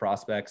convert those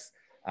prospects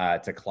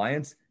to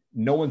clients,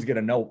 no one's going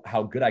to know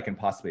how good I can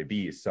possibly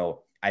be.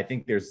 So I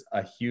think there's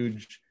a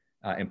huge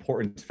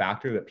important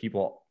factor that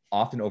people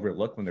often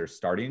overlook when they're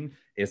starting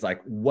is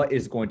like, what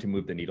is going to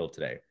move the needle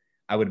today?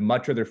 I would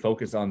much rather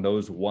focus on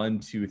those 1,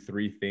 2,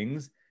 3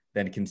 things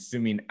than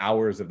consuming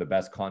hours of the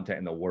best content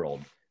in the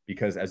world.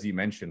 Because as you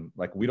mentioned,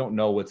 like, we don't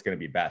know what's going to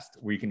be best.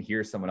 We can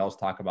hear someone else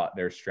talk about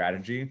their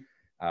strategy.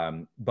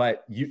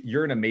 But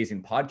you're an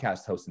amazing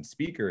podcast host and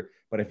speaker.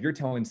 But if you're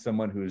telling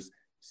someone who's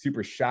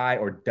super shy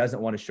or doesn't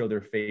want to show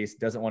their face,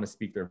 doesn't want to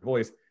speak their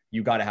voice,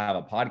 you got to have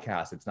a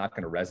podcast. It's not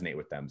going to resonate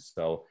with them.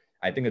 So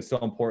I think it's so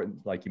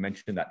important, like you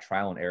mentioned, that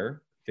trial and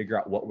error, figure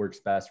out what works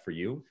best for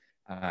you.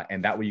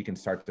 And that way you can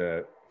start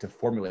to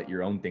formulate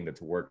your own thing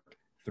that's worked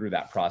through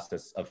that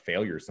process of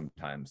failure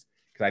sometimes.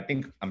 Because I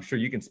think, I'm sure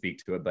you can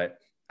speak to it, but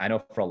I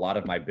know for a lot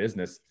of my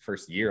business,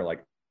 first year,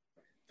 like,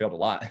 failed a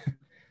lot,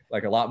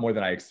 like a lot more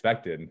than I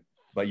expected,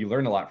 but you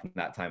learn a lot from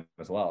that time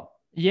as well.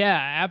 Yeah,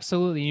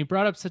 absolutely. You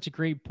brought up such a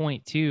great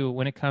point too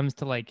when it comes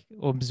to like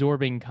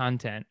absorbing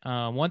content.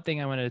 One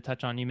thing I wanted to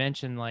touch on, you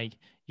mentioned like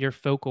your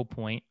focal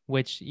point,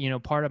 which,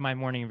 part of my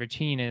morning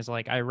routine is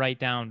like I write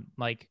down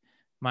like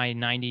my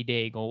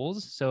 90-day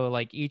goals. So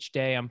like each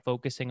day I'm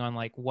focusing on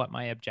like what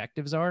my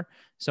objectives are.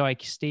 So I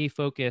stay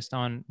focused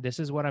on this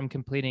is what I'm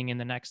completing in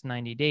the next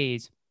 90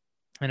 days.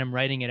 And I'm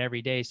writing it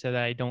every day so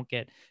that I don't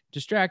get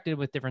distracted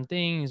with different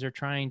things or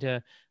trying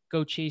to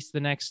go chase the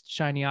next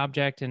shiny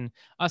object. And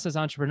us as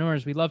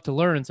entrepreneurs, we love to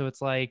learn. So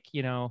it's like,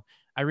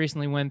 I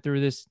recently went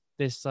through this,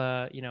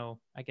 I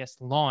guess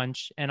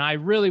launch, and I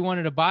really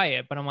wanted to buy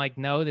it, but I'm like,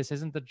 no, this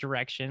isn't the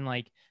direction.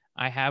 Like,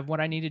 I have what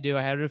I need to do.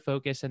 I have to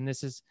focus, and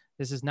this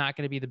is not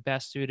going to be the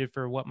best suited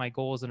for what my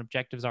goals and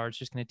objectives are. It's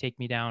just going to take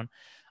me down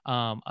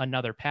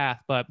another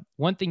path. But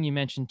one thing you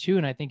mentioned too,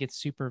 and I think it's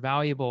super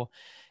valuable,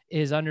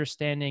 is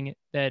understanding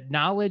that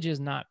knowledge is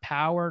not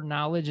power.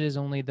 Knowledge is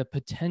only the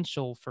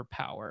potential for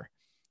power.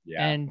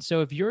 Yeah. And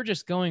so if you're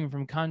just going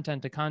from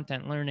content to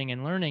content, learning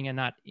and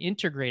not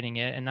integrating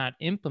it and not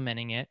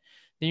implementing it,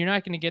 then you're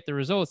not going to get the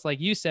results like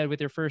you said with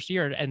your first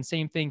year. And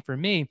same thing for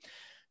me.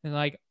 And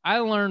like, I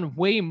learned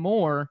way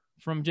more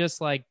from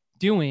just like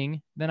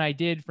doing than I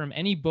did from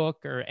any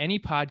book or any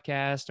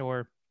podcast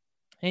or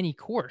any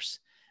course.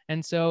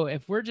 And so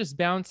if we're just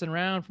bouncing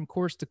around from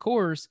course to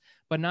course,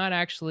 but not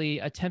actually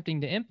attempting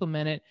to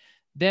implement it,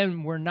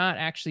 then we're not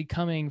actually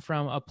coming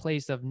from a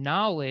place of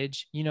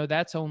knowledge.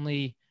 That's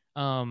only,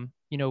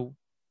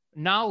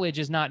 knowledge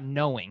is not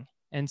knowing.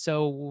 And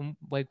so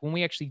like when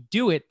we actually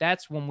do it,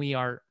 that's when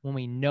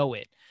we know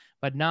it.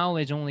 But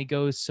knowledge only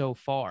goes so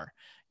far.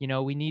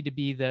 We need to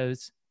be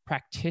those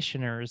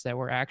practitioners that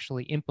we're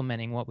actually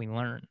implementing what we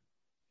learn.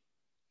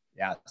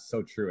 Yeah,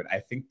 so true. And I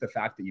think the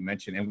fact that you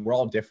mentioned, and we're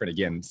all different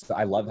again, so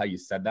I love how you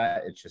said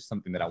that. It's just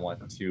something that I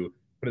want to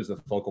put as a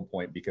focal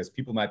point, because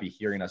people might be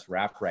hearing us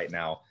rap right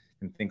now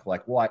and think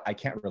like, well, I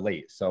can't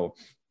relate. So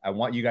I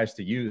want you guys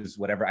to use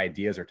whatever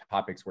ideas or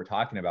topics we're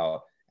talking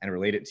about and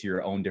relate it to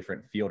your own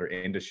different field or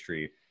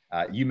industry.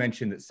 You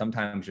mentioned that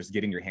sometimes just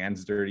getting your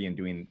hands dirty and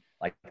doing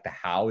like the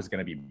how is going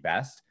to be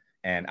best.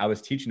 And I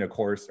was teaching a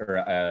course, or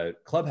a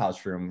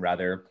clubhouse room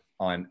rather,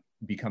 on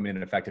becoming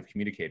an effective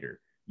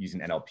communicator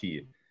using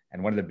NLP.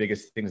 And one of the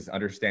biggest things is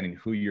understanding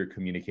who you're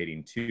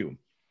communicating to.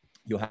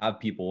 You'll have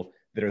people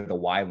that are the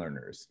why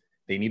learners.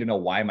 They need to know,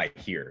 why am I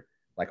here?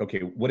 Like, okay,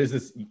 what is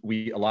this?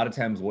 A lot of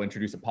times we'll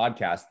introduce a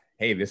podcast.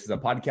 Hey, this is a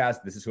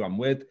podcast. This is who I'm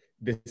with.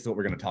 This is what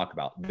we're going to talk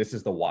about. This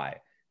is the why.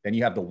 Then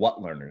you have the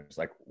what learners.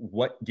 Like,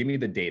 what? Give me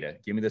the data.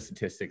 Give me the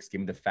statistics.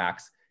 Give me the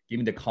facts. Give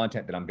me the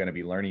content that I'm going to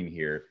be learning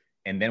here.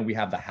 And then we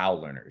have the how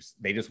learners.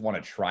 They just want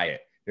to try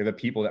it. They're the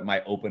people that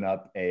might open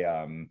up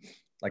a,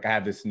 like I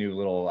have this new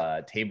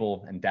little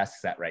table and desk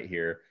set right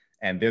here.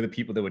 And they're the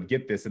people that would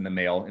get this in the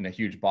mail in a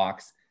huge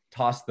box,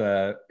 toss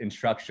the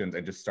instructions,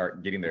 and just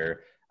start getting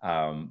their,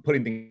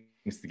 putting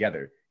things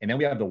together. And then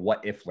we have the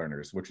what if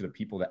learners, which are the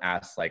people that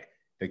ask like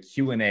the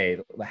Q&A,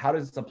 how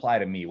does this apply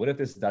to me? What if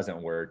this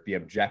doesn't work? The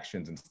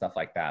objections and stuff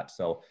like that.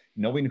 So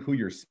knowing who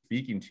you're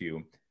speaking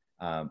to,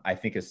 I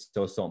think is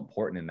so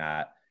important in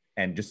that.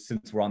 And just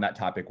since we're on that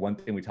topic, one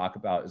thing we talk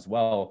about as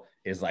well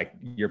is like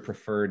your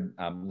preferred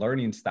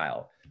learning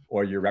style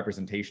or your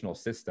representational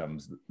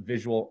systems,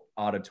 visual,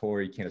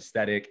 auditory,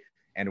 kinesthetic.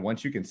 And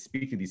once you can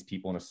speak to these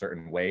people in a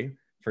certain way,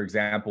 for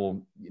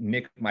example,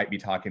 Nick might be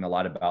talking a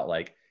lot about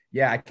like,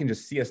 yeah, I can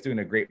just see us doing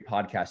a great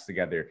podcast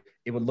together.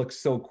 It would look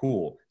so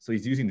cool. So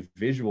he's using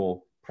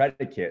visual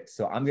predicates.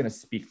 So I'm going to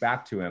speak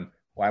back to him,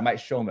 or I might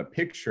show him a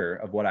picture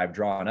of what I've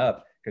drawn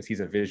up because he's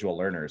a visual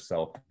learner.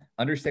 So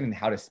understanding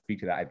how to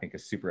speak to that, I think,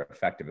 is super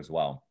effective as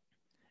well.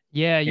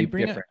 Yeah, you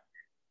bring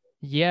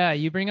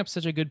up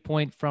such a good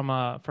point from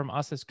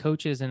us as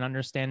coaches and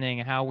understanding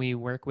how we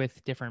work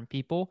with different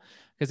people,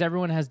 because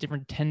everyone has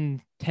different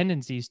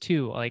tendencies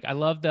too. Like I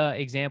love the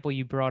example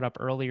you brought up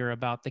earlier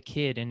about the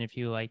kid, and if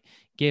you like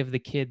give the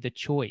kid the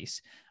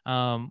choice,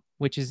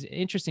 which is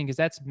interesting because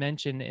that's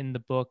mentioned in the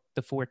book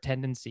The Four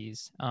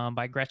Tendencies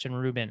by Gretchen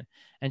Rubin,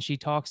 and she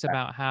talks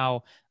about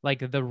how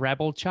like the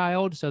rebel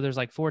child. So there's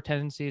like four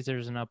tendencies.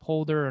 There's an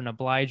upholder, an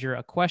obliger,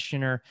 a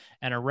questioner,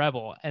 and a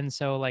rebel. And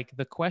so like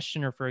the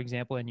questioner, for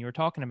example, and you were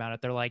talking about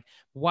it, they're like,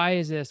 why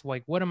is this?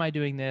 Like, what am I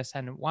doing this?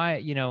 And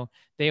why,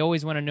 they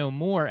always want to know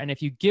more. And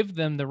if you give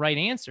them the right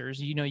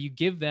answers, you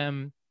give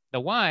them the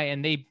why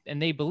and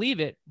they believe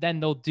it,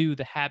 then they'll do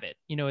the habit.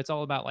 It's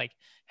all about like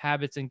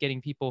habits and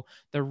getting people.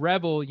 The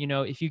rebel,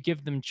 if you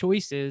give them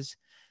choices,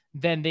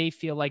 then they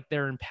feel like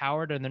they're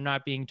empowered and they're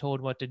not being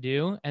told what to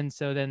do. And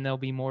so then they'll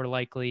be more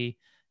likely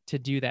to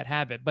do that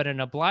habit. But an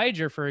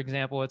obliger, for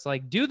example, it's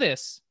like, do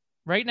this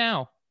right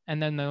now.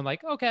 And then they're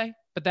like, okay,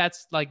 but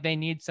that's like, they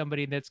need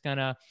somebody that's going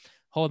to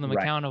hold them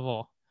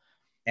accountable.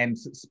 And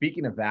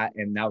speaking of that,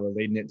 and now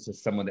relating it to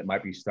someone that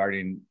might be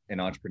starting an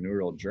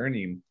entrepreneurial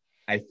journey,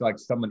 I feel like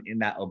someone in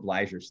that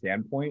obliger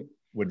standpoint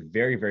would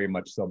very, very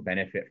much so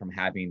benefit from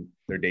having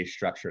their day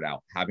structured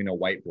out, having a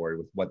whiteboard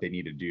with what they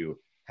need to do,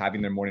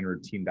 having their morning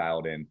routine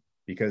dialed in.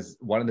 Because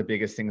one of the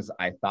biggest things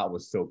I thought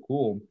was so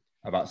cool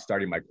about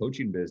starting my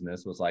coaching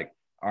business was like,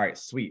 all right,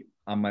 sweet,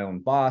 I'm my own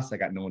boss. I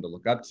got no one to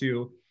look up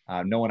to,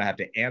 no one I have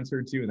to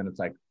answer to. And then it's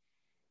like,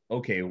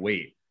 okay,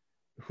 wait,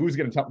 who's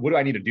going to tell, what do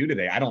I need to do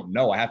today? I don't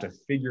know. I have to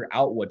figure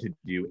out what to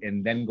do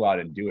and then go out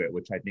and do it,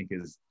 which I think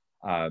is,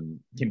 can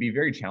be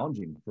very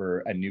challenging for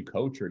a new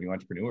coach or a new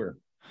entrepreneur.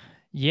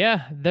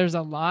 Yeah, there's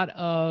a lot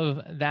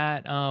of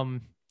that,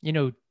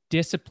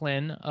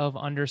 discipline of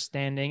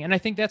understanding. And I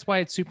think that's why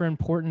it's super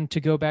important to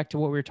go back to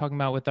what we were talking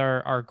about with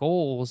our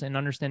goals and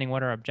understanding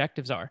what our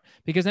objectives are,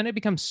 because then it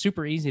becomes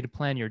super easy to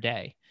plan your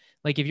day.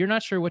 Like if you're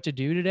not sure what to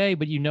do today,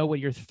 but you know what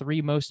your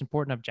three most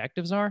important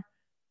objectives are,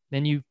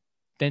 then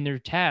your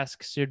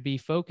tasks should be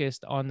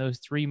focused on those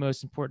three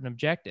most important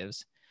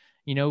objectives.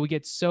 We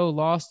get so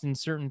lost in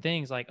certain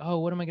things like, oh,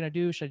 what am I going to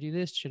do? Should I do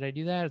this? Should I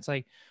do that? It's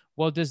like,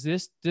 well, do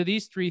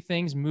these three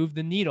things move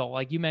the needle?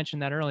 Like you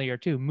mentioned that earlier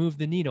too, move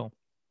the needle,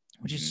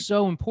 which is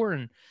so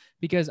important,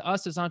 because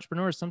us as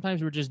entrepreneurs,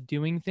 sometimes we're just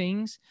doing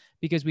things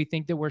because we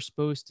think that we're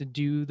supposed to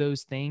do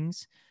those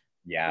things.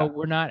 Yeah. But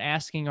we're not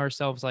asking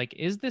ourselves, like,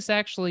 is this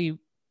actually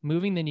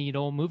moving the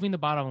needle, moving the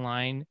bottom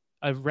line,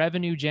 a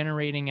revenue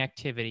generating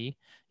activity?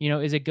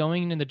 Is it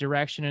going in the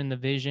direction and the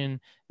vision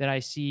that I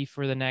see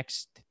for the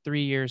next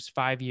 3 years,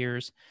 5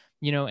 years,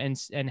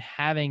 and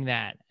having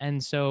that.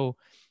 And so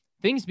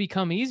things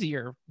become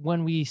easier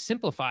when we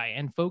simplify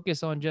and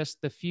focus on just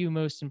the few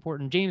most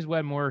important. James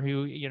Wedmore,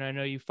 who, I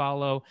know you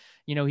follow,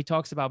 he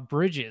talks about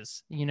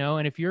bridges,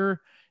 and if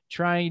you're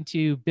trying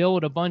to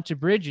build a bunch of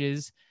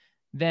bridges,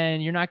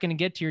 then you're not going to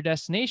get to your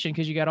destination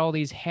because you got all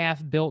these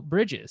half-built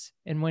bridges.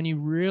 And when you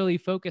really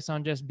focus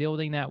on just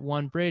building that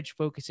one bridge,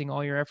 focusing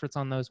all your efforts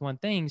on those one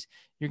things,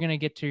 you're going to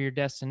get to your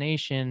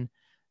destination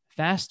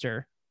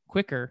faster,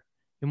 quicker,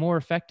 and more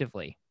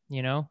effectively.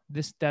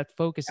 That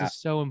focus is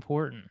so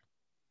important.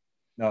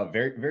 No,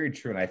 very, very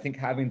true. And I think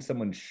having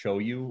someone show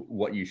you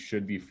what you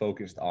should be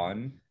focused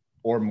on,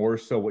 or more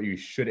so what you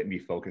shouldn't be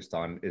focused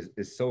on,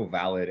 is so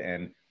valid.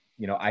 And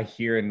I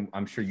hear, and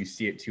I'm sure you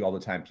see it too all the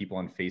time, people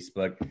on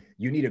Facebook,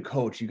 you need a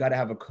coach, you got to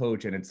have a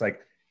coach. And it's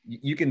like,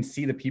 you can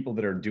see the people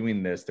that are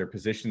doing this, they're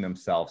positioning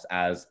themselves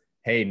as,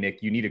 hey,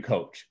 Nick, you need a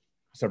coach,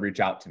 so reach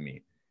out to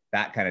me,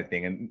 that kind of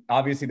thing. And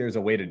obviously there's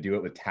a way to do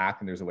it with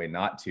tact and there's a way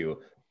not to,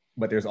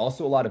 but there's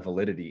also a lot of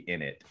validity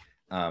in it.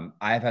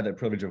 I've had the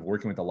privilege of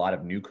working with a lot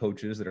of new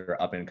coaches that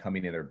are up and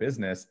coming in their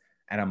business.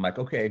 And I'm like,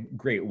 okay,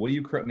 great. What are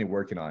you currently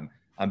working on?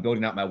 I'm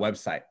building out my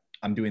website.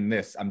 I'm doing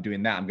this. I'm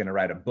doing that. I'm going to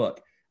write a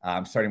book.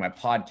 I'm starting my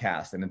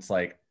podcast. And it's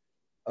like,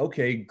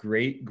 okay,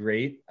 great.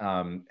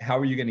 How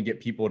are you going to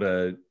get people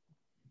to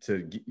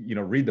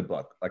read the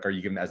book? Like, are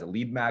you giving it as a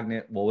lead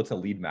magnet? Well, what's a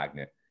lead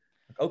magnet?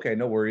 Okay,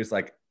 no worries.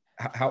 Like,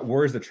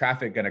 where's the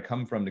traffic going to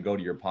come from to go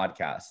to your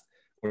podcast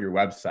or your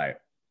website?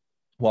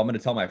 Well, I'm going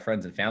to tell my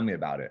friends and family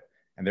about it,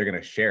 and they're going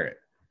to share it.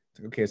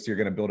 Like, okay, so you're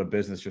going to build a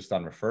business just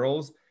on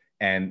referrals.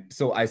 And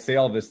so I say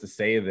all this to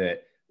say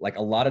that, like,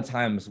 a lot of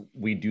times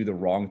we do the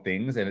wrong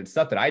things, and it's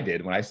stuff that I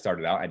did when I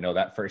started out. I know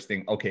that first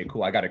thing, okay,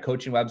 cool, I got a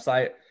coaching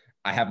website,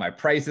 I have my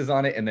prices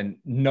on it, and then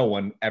no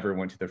one ever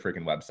went to the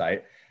freaking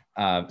website.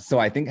 So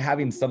I think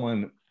having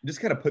someone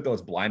just kind of put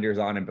those blinders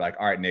on and be like,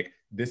 all right, Nick,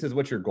 this is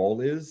what your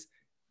goal is,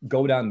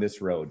 go down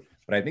this road.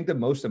 But I think the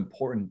most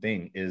important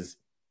thing is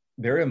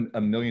there are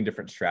a million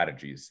different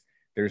strategies.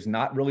 There's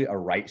not really a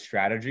right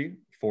strategy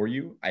for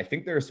you. I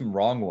think there are some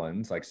wrong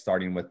ones, like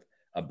starting with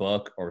a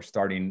book or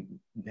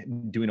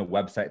doing a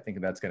website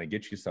thinking that's going to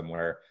get you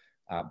somewhere.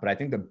 But I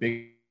think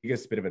the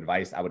biggest bit of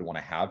advice I would want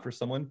to have for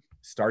someone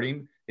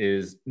starting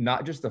is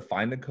not just to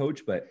find the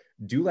coach, but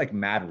do like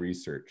mad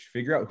research,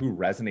 figure out who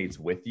resonates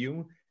with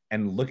you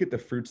and look at the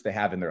fruits they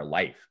have in their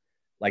life.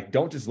 Like,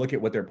 don't just look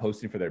at what they're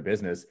posting for their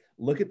business,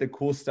 look at the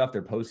cool stuff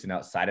they're posting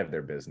outside of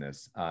their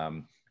business.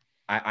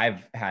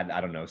 I've had, I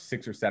don't know,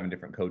 6 or 7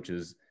 different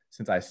coaches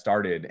since I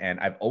started. And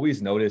I've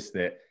always noticed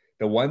that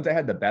the ones I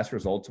had the best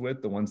results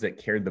with, the ones that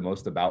cared the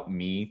most about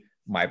me,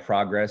 my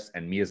progress,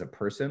 and me as a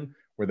person,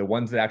 were the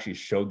ones that actually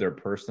showed their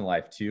personal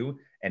life too,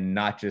 and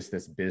not just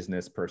this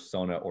business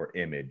persona or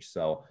image.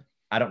 So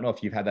I don't know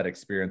if you've had that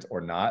experience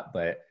or not,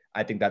 but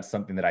I think that's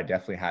something that I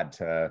definitely had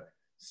to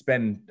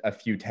spend a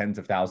few tens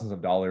of thousands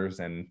of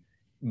dollars and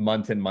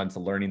months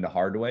learning the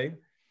hard way.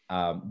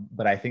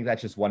 But I think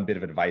that's just one bit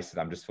of advice that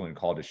I'm just feeling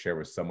called to share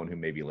with someone who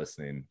may be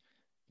listening.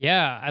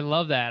 Yeah, I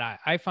love that.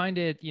 I find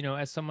it,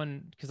 as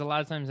someone, because a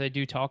lot of times I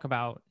do talk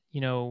about,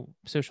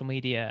 social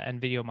media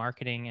and video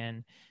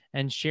marketing,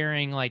 and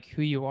sharing like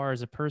who you are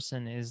as a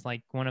person is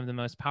like one of the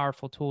most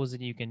powerful tools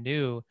that you can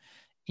do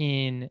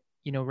in,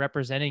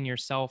 representing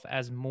yourself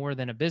as more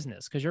than a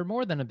business, because you're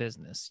more than a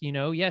business.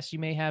 Yes, you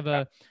may have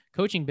a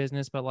coaching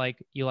business, but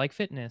like you like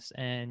fitness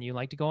and you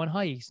like to go on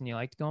hikes and you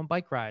like to go on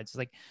bike rides.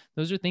 Like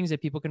those are things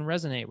that people can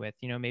resonate with.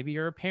 Maybe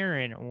you're a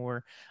parent,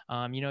 or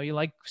you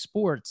like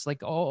sports.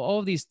 Like all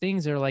of these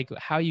things are like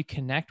how you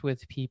connect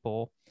with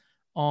people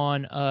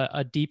on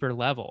a deeper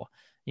level.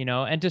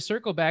 And to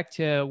circle back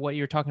to what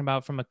you're talking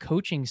about from a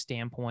coaching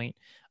standpoint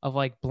of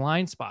like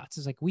blind spots,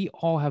 is like we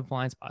all have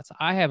blind spots.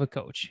 I have a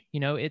coach.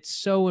 It's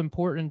so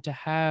important to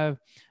have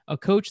a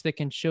coach that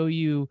can show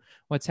you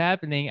what's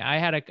happening. I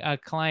had a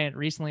client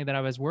recently that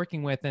I was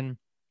working with, and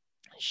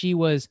she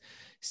was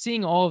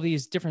seeing all of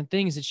these different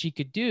things that she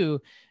could do,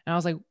 and I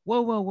was like,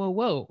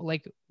 whoa,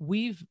 like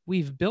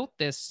we've built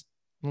this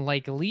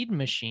like lead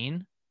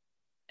machine,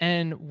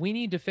 and we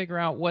need to figure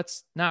out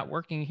what's not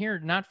working here,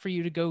 not for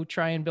you to go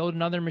try and build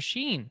another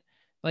machine.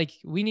 Like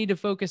we need to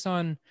focus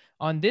on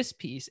this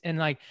piece. And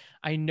like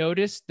I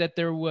noticed that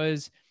there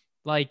was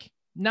like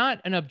not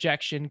an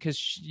objection, because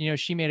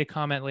she made a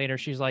comment later.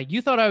 She's like,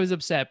 you thought I was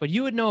upset, but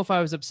you would know if I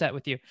was upset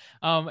with you.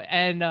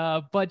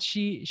 But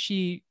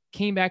she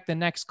came back the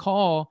next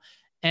call,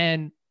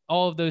 and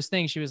all of those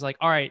things, she was like,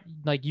 all right,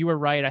 like you were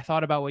right, I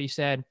thought about what you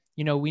said.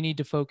 We need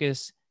to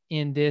focus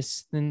in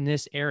this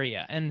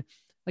area. And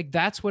like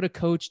that's what a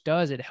coach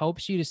does. It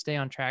helps you to stay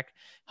on track,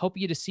 help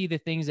you to see the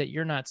things that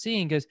you're not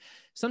seeing. Because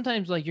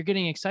sometimes like you're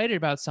getting excited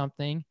about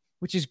something,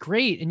 which is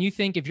great, and you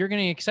think if you're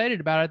getting excited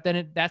about it,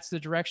 then that's the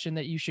direction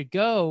that you should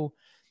go.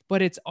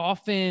 But it's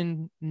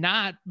often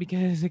not,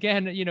 because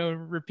again,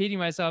 repeating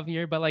myself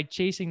here, but like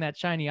chasing that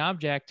shiny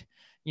object,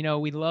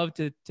 we love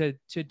to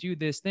do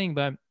this thing,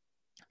 but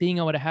being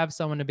able to have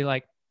someone to be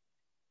like,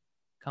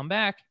 come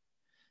back,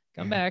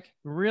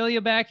 reel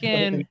you back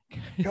in.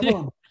 Come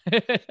on.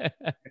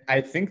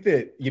 I think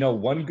that,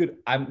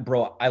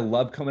 I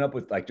love coming up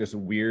with like just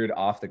weird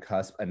off the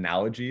cusp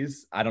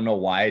analogies. I don't know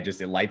why,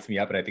 it lights me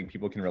up, and I think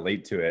people can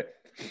relate to it.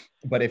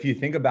 But if you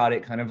think about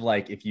it, kind of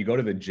like if you go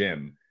to the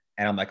gym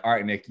and I'm like, all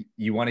right, Nick,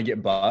 you want to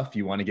get buff,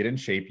 you want to get in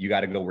shape, you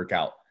got to go work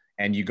out.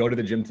 And you go to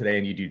the gym today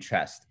and you do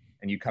chest,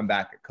 and you come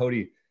back,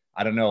 Cody,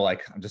 I don't know,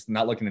 like I'm just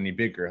not looking any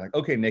bigger. Like,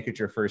 okay, Nick, it's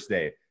your first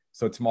day.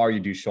 So tomorrow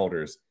you do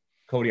shoulders.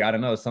 Cody, I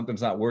don't know,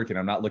 something's not working.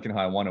 I'm not looking how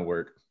I want to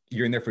work.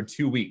 You're in there for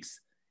 2 weeks.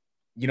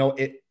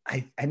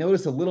 I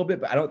noticed a little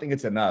bit, but I don't think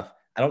it's enough.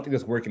 I don't think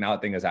this working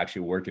out thing is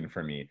actually working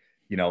for me,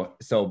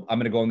 so I'm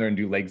going to go in there and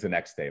do legs the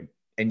next day.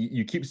 And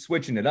you keep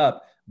switching it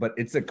up, but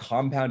it's a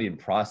compounding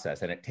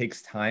process, and it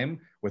takes time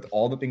with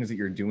all the things that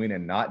you're doing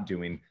and not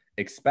doing,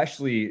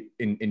 especially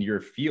in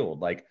your field.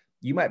 Like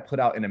you might put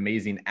out an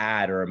amazing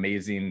ad or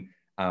amazing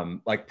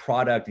like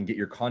product and get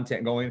your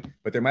content going,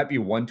 but there might be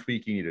one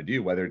tweak you need to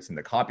do, whether it's in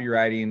the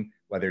copywriting,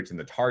 whether it's in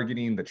the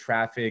targeting, the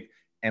traffic.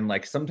 And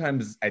like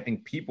sometimes I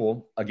think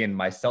people, again,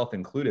 myself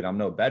included, I'm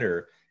no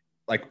better,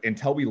 like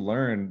until we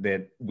learn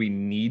that we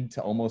need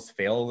to almost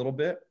fail a little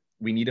bit,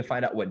 we need to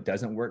find out what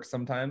doesn't work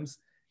sometimes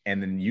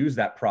and then use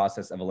that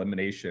process of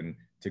elimination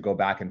to go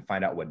back and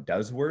find out what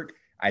does work,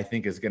 I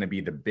think is going to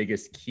be the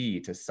biggest key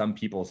to some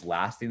people's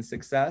lasting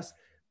success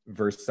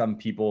versus some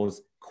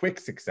people's quick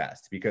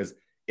success. Because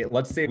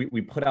let's say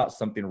we put out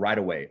something right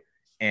away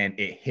and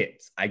it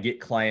hits. I get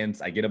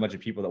clients, I get a bunch of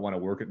people that want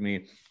to work with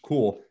me.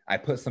 Cool. I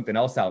put something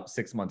else out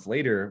 6 months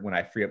later when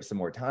I free up some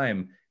more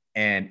time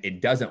and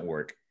it doesn't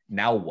work.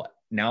 Now what?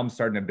 Now I'm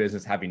starting a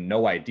business having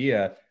no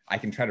idea. I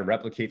can try to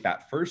replicate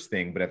that first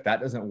thing, but if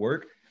that doesn't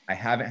work, I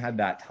haven't had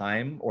that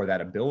time or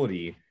that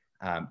ability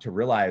to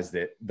realize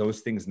that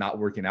those things not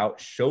working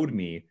out showed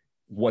me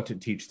what to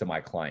teach to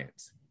my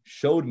clients,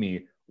 showed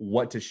me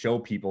what to show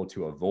people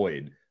to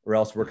avoid, or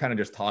else we're kind of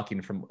just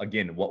talking from,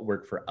 again, what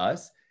worked for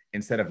us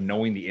instead of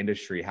knowing the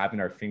industry, having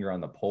our finger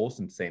on the pulse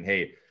and saying,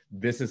 hey,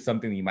 this is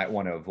something you might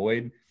want to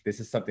avoid. This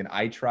is something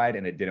I tried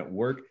and it didn't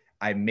work.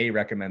 I may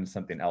recommend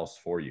something else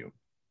for you.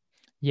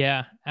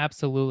 Yeah,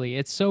 absolutely.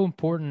 It's so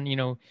important,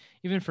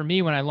 even for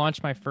me when I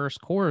launched my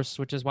first course,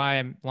 which is why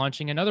I'm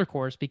launching another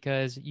course,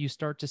 because you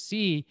start to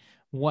see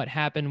what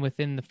happened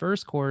within the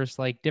first course,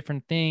 like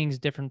different things,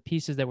 different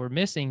pieces that were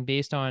missing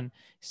based on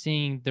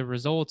seeing the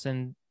results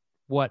and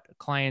what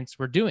clients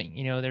were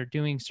doing. They're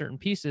doing certain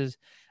pieces.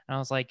 And I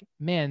was like,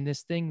 man,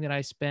 this thing that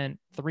I spent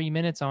 3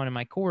 minutes on in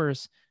my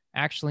course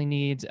actually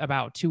needs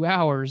about 2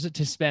 hours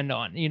to spend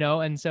on,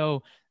 and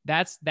so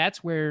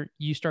that's where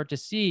you start to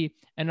see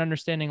and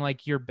understanding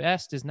like your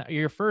first is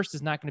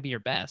not going to be your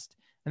best,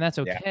 and that's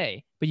okay.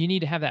 Yeah. But you need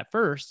to have that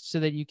first so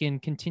that you can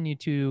continue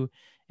to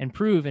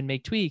improve and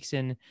make tweaks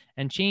and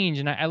change.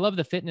 And I love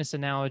the fitness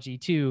analogy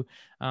too,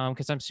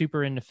 because I'm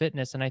super into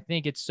fitness, and I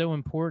think it's so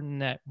important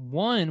that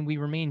one, we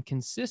remain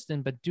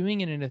consistent, but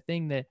doing it in a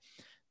thing that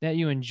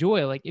you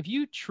enjoy. Like if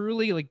you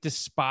truly like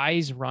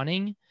despise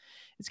running,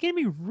 it's going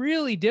to be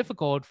really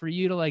difficult for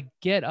you to like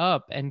get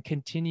up and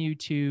continue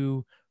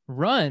to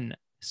run.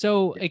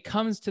 So it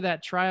comes to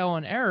that trial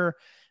and error.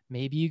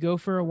 Maybe you go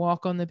for a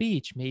walk on the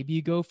beach. Maybe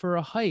you go for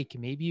a hike.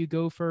 Maybe you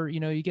go for,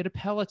 you get a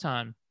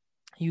Peloton.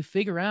 You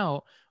figure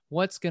out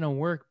what's going to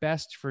work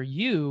best for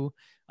you,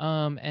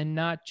 and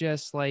not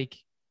just like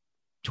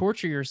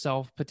torture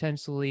yourself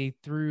potentially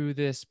through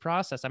this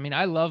process. I mean,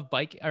 I love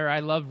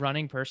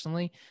running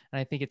personally, and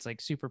I think it's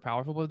like super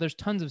powerful, but there's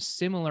tons of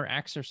similar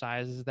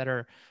exercises that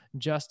are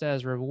just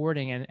as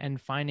rewarding, and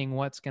finding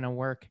what's going to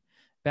work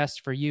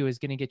best for you is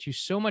going to get you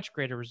so much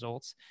greater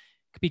results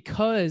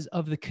because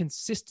of the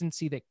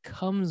consistency that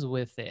comes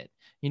with it.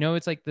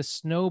 It's like the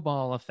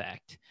snowball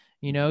effect.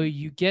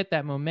 You get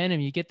that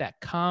momentum, you get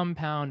that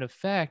compound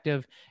effect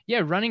of,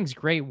 yeah, running's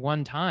great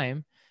one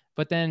time,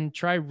 but then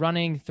try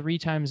running 3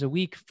 times a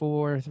week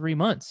for 3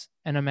 months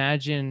and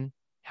imagine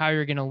how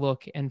you're going to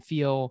look and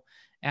feel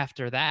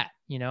after that,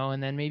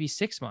 and then maybe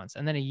 6 months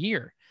and then a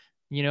year.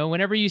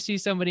 Whenever you see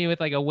somebody with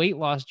like a weight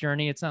loss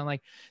journey, it's not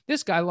like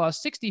this guy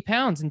lost 60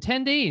 pounds in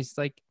 10 days.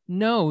 Like,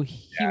 no,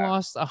 he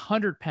lost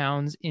 100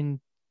 pounds in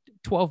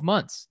 12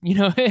 months.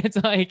 It's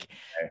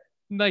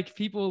like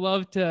people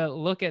love to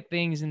look at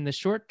things in the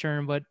short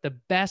term, but the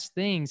best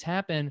things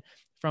happen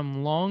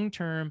from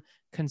long-term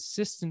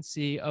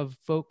consistency of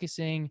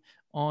focusing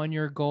on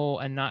your goal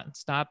and not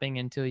stopping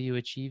until you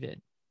achieve it.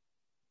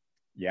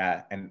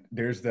 Yeah. And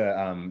there's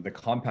the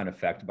compound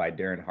effect by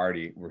Darren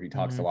Hardy, where he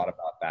talks a lot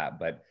about that.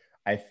 But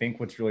I think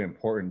what's really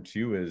important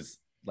too is,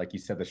 like you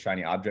said, the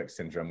shiny object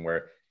syndrome,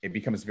 where it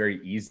becomes very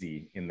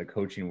easy in the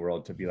coaching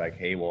world to be like,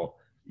 hey, well,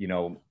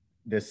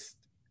 this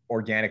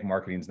organic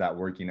marketing is not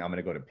working. I'm going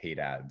to go to paid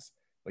ads,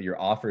 but your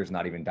offer is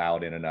not even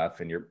dialed in enough.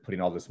 And you're putting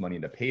all this money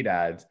into paid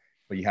ads,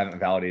 but you haven't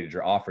validated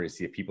your offer to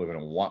see if people are going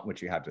to want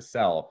what you have to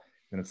sell.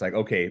 Then it's like,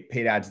 okay,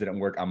 paid ads didn't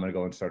work. I'm going to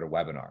go and start a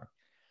webinar.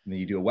 And then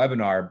you do a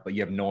webinar, but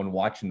you have no one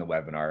watching the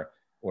webinar,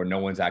 or no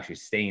one's actually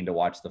staying to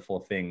watch the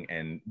full thing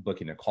and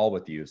booking a call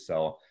with you.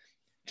 So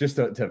just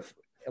to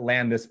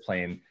land this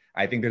plane,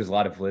 I think there's a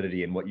lot of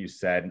validity in what you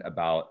said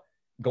about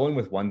going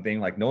with one thing,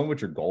 like knowing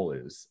what your goal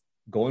is,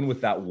 going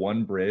with that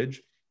one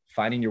bridge,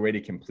 finding your way to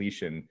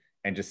completion,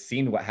 and just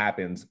seeing what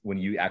happens when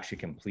you actually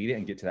complete it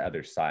and get to the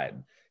other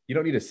side. You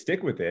don't need to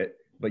stick with it,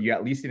 but you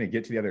at least need to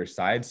get to the other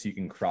side so you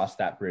can cross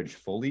that bridge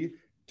fully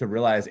to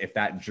realize if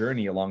that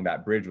journey along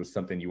that bridge was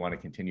something you want to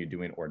continue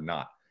doing or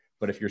not.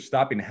 But if you're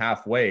stopping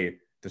halfway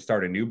to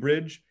start a new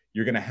bridge,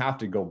 you're going to have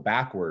to go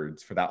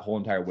backwards for that whole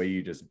entire way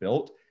you just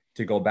built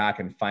to go back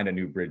and find a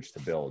new bridge to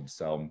build.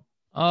 So,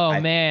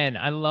 man,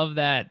 I love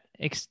that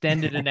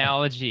extended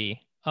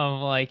analogy of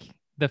like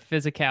the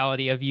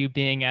physicality of you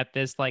being at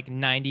this like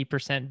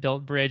 90%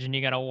 built bridge, and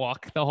you got to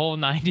walk the whole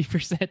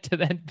 90% to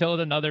then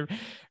build another.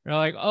 You're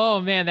like, oh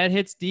man, that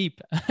hits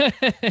deep.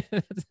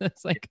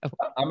 It's like,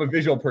 I'm a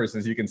visual person,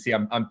 as you can see.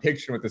 I'm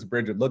picturing what this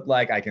bridge would look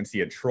like. I can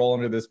see a troll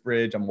under this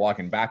bridge. I'm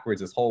walking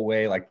backwards this whole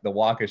way, like the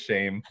walk of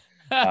shame.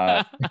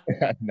 Uh,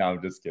 no,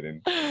 I'm just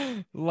kidding.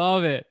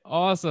 Love it.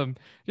 Awesome.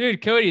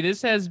 Dude, Cody,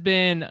 this has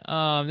been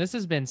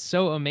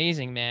so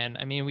amazing, man.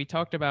 I mean, we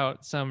talked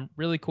about some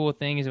really cool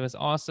things. It was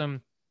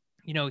awesome,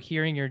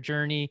 hearing your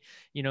journey,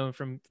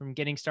 from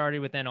getting started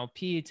with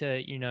NLP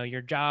to,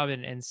 your job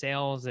and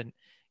sales and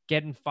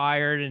getting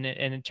fired and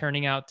it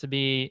turning out to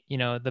be,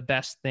 the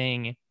best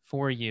thing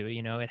for you.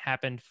 It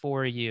happened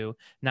for you,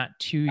 not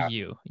to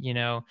you.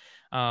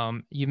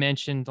 You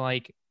mentioned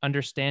like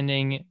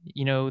understanding,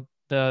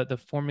 the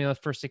formula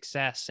for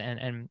success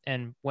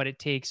and what it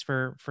takes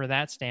for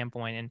that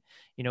standpoint,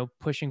 and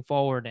pushing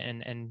forward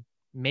and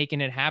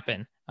making it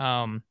happen.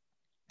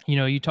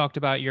 You talked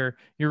about your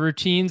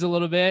routines a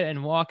little bit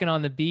and walking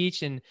on the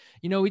beach, and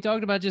we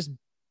talked about just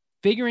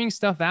figuring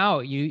stuff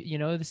out.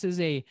 This is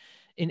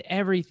in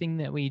everything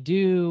that we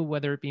do,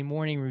 whether it be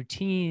morning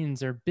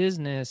routines or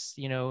business,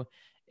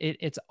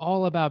 it's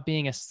all about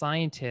being a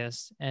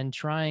scientist and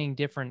trying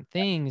different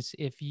things.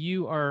 If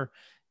you are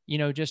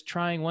just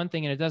trying one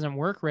thing and it doesn't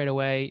work right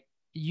away,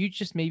 you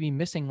just may be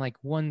missing like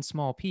one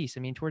small piece.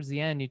 I mean, towards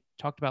the end, you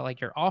talked about like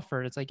your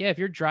offer. It's like, yeah, if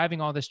you're driving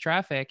all this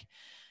traffic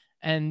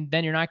and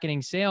then you're not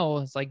getting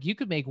sales, it's like you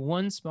could make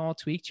one small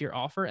tweak to your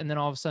offer and then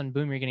all of a sudden,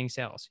 boom, you're getting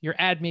sales. Your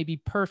ad may be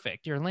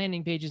perfect. Your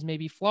landing pages may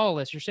be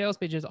flawless. Your sales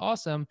page is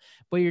awesome,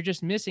 but you're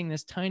just missing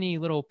this tiny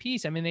little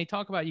piece. I mean, they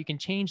talk about you can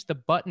change the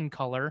button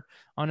color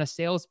on a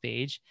sales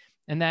page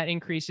and that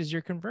increases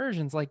your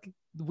conversions. Like,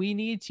 we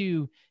need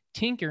to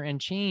tinker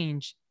and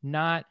change,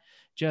 not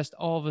just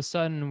all of a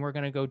sudden we're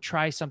going to go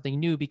try something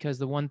new because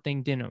the one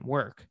thing didn't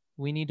work.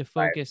 We need to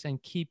focus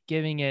and keep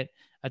giving it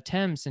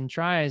attempts and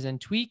tries and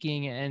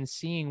tweaking and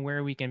seeing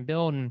where we can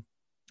build and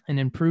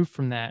improve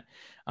from that.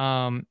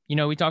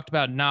 We talked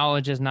about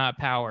knowledge is not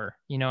power,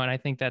 and I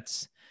think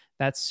that's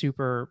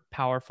super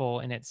powerful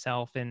in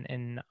itself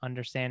and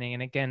understanding.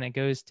 And again, it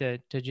goes to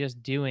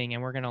just doing,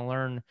 and we're going to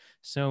learn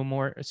so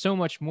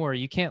much more.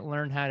 You can't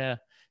learn how to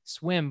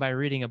swim by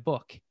reading a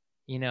book,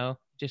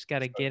 just got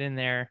to get in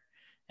there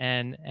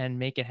and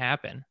make it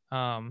happen.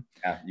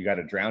 Yeah, you got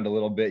to drown a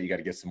little bit. You got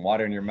to get some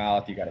water in your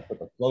mouth. You got to put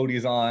the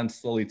floaties on,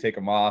 slowly take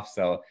them off.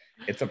 So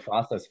it's a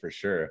process for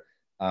sure.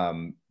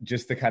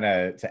 Just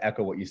to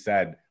echo what you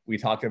said, we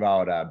talked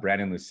about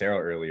Brandon Lucero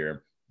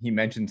earlier. He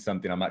mentioned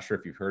something, I'm not sure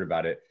if you've heard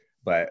about it,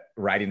 but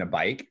riding a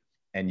bike,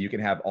 and you can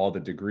have all the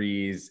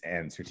degrees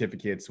and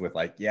certificates with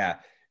like, yeah,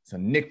 so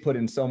Nick put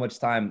in so much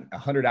time,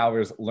 100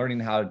 hours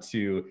learning how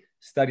to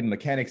study the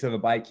mechanics of a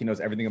bike. He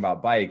knows everything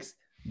about bikes,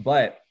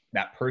 but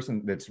that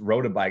person that's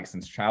rode a bike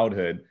since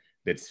childhood,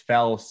 that's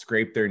fell,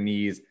 scraped their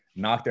knees,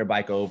 knocked their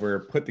bike over,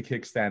 put the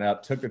kickstand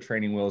up, took the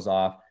training wheels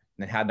off,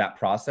 and had that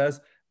process,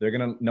 they're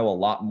going to know a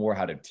lot more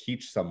how to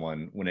teach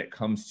someone when it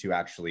comes to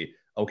actually,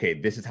 okay,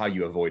 this is how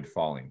you avoid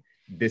falling.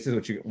 This is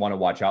what you want to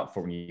watch out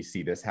for when you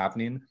see this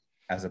happening,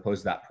 as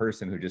opposed to that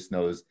person who just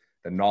knows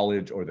the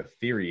knowledge or the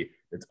theory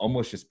that's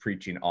almost just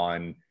preaching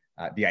on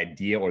the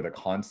idea or the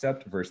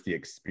concept versus the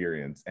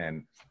experience.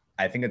 And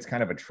I think it's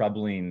kind of a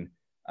troubling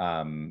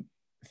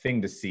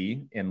thing to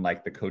see in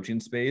like the coaching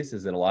space,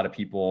 is that a lot of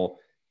people,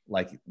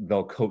 like,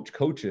 they'll coach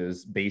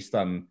coaches based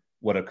on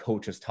what a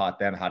coach has taught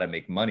them how to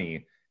make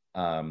money.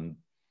 And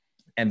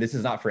this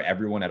is not for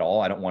everyone at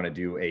all. I don't want to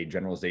do a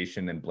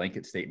generalization and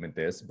blanket statement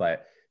this,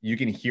 but you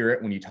can hear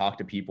it when you talk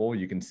to people.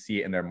 You can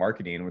see it in their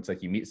marketing. It's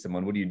like you meet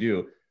someone, what do you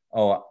do?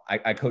 Oh,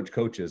 I coach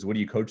coaches. What do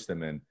you coach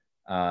them in?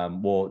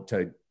 Well,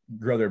 to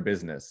grow their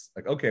business.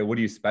 Like, okay, what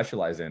do you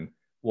specialize in?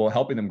 Well,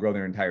 helping them grow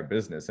their entire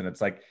business. And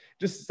it's like,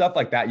 just stuff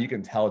like that. You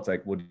can tell it's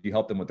like, well, do you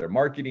help them with their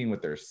marketing,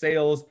 with their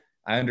sales?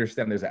 I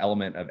understand there's an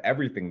element of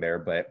everything there,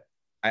 but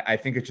I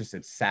think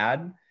it's sad.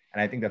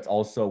 And I think that's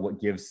also what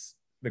gives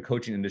the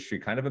coaching industry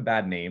kind of a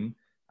bad name.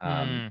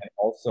 And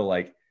also,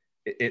 like,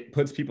 it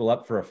puts people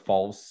up for a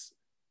false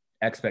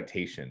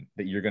expectation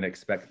that you're going to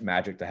expect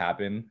magic to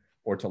happen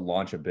or to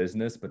launch a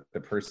business, but the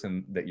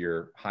person that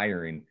you're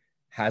hiring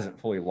hasn't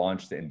fully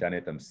launched it and done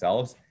it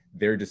themselves.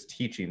 They're just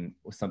teaching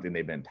something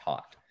they've been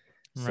taught.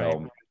 Right.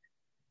 So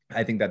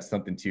I think that's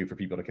something too for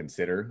people to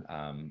consider.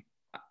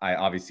 I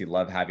obviously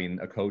love having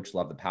a coach,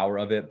 love the power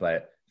of it,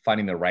 but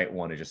finding the right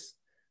one is just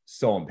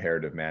so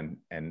imperative, man.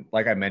 And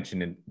like I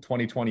mentioned, in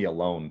 2020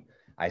 alone,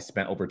 I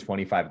spent over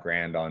 25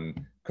 grand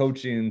on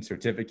coaching,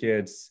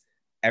 certificates,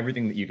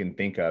 everything that you can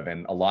think of.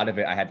 And a lot of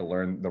it I had to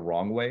learn the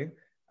wrong way.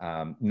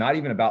 Not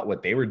even about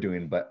what they were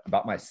doing, but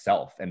about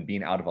myself and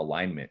being out of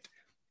alignment.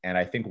 And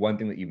I think one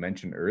thing that you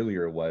mentioned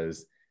earlier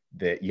was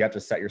that you have to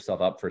set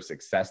yourself up for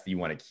success that you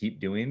want to keep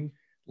doing.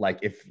 Like,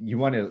 if you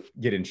want to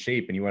get in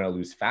shape and you want to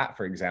lose fat,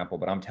 for example,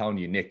 but I'm telling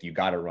you, Nick, you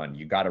got to run.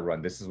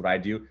 This is what I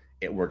do.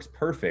 It works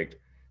perfect.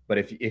 But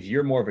if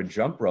you're more of a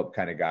jump rope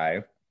kind of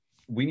guy,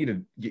 we need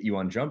to get you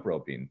on jump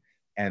roping.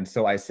 And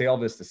so I say all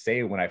this to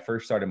say, when I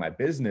first started my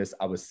business,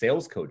 I was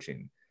sales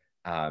coaching.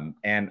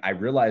 And I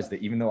realized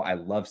that even though I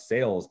love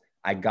sales,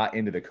 I got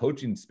into the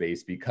coaching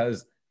space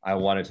because I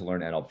wanted to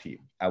learn NLP.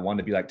 I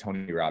wanted to be like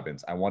Tony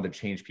Robbins. I wanted to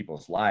change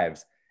people's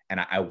lives. And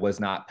I was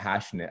not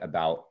passionate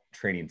about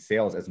training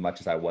sales as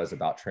much as I was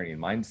about training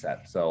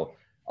mindset. So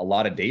a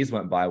lot of days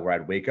went by where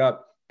I'd wake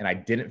up and I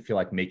didn't feel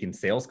like making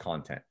sales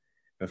content.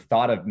 The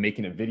thought of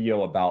making a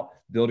video about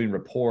building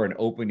rapport and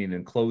opening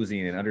and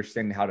closing and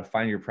understanding how to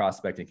find your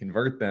prospect and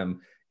convert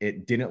them,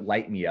 it didn't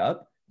light me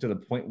up to the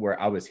point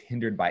where I was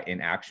hindered by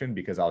inaction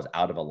because I was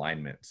out of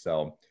alignment.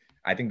 So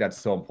I think that's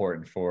so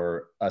important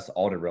for us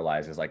all to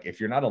realize is like, if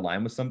you're not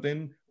aligned with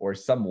something or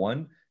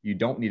someone, you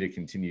don't need to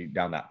continue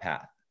down that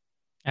path.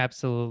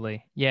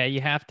 Absolutely. Yeah, you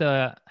have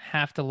to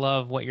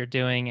love what you're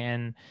doing.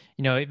 And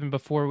even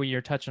before we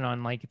are touching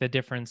on like the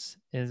difference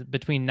is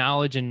between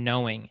knowledge and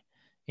knowing.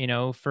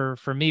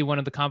 For me, one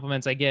of the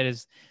compliments I get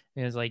is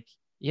like,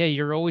 yeah,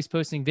 you're always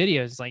posting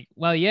videos. It's like,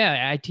 well,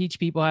 yeah, I teach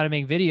people how to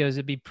make videos.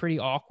 It'd be pretty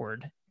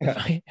awkward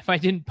if I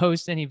didn't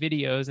post any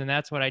videos, and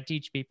that's what I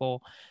teach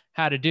people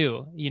how to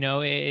do.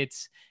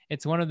 It's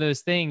one of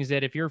those things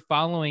that if you're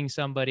following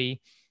somebody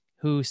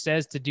who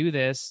says to do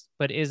this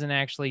but isn't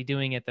actually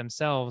doing it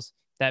themselves,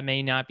 that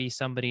may not be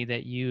somebody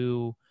that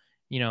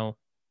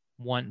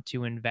want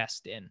to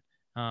invest in.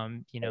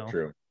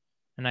 True.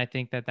 And I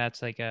think that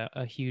that's like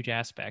a huge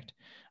aspect.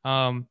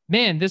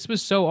 Man, this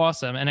was so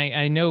awesome. And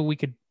I know we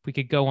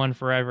could go on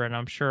forever, and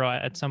I'm sure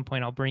at some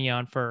point I'll bring you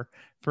on for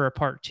a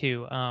part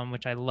 2,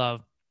 which I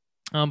love.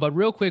 But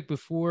real quick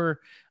before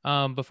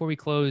we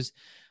close,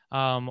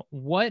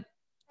 what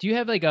do you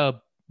have like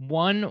a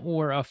one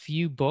or a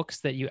few books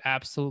that you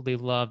absolutely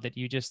love that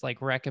you just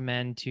like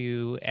recommend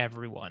to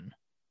everyone,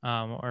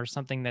 or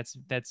something that's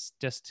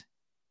just,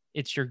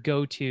 it's your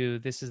go-to,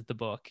 this is the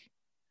book?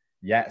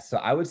 Yeah. So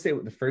I would say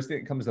the first thing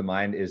that comes to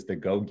mind is The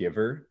Go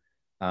Giver.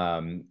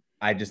 I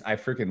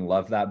freaking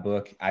love that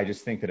book. I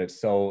just think that it's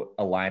so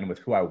aligned with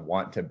who I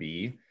want to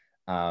be.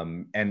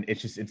 And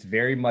it's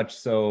very much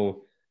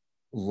so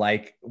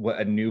like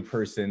what a new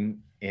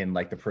person in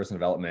like the personal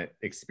development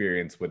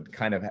experience would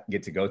kind of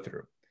get to go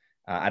through.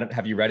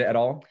 Have you read it at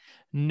all?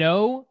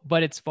 No,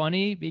 but it's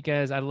funny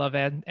because I love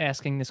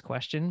asking this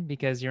question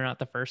because you're not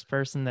the first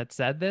person that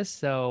said this.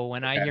 So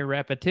when I hear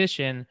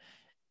repetition,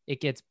 it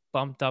gets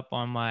bumped up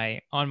on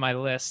my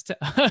list.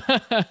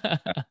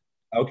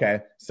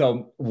 Okay.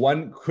 So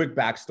one quick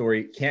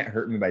backstory, Can't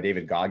Hurt Me by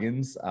David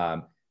Goggins.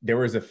 There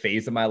was a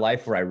phase of my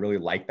life where I really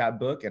liked that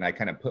book, and I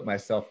kind of put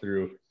myself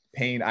through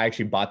pain. I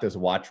actually bought this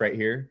watch right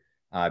here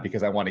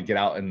because I want to get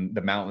out in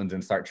the mountains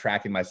and start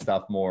tracking my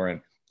stuff more.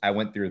 And I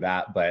went through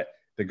that, but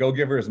The Go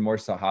Giver is more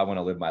so how I want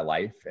to live my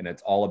life. And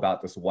it's all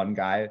about this one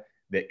guy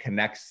that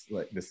connects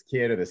like this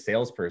kid or the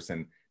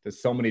salesperson to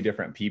so many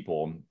different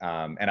people.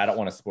 And I don't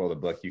want to spoil the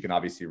book. You can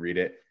obviously read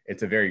it.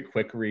 It's a very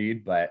quick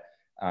read, but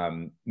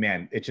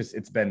man,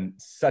 it's been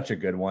such a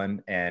good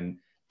one. And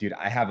dude,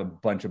 I have a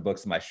bunch of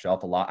books on my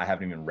shelf, a lot I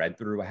haven't even read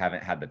through. I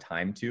haven't had the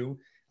time to.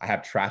 I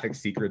have Traffic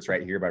Secrets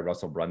right here by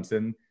Russell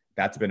Brunson.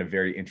 That's been a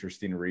very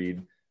interesting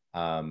read.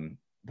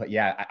 But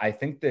yeah, I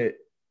think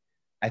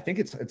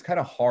it's kind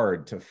of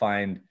hard to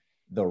find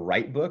the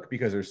right book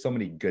because there's so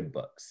many good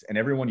books, and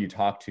everyone you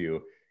talk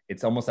to,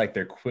 it's almost like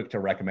they're quick to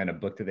recommend a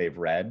book that they've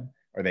read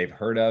or they've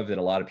heard of that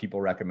a lot of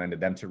people recommended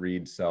them to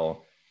read.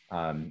 So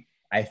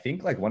I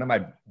think like one of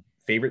my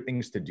favorite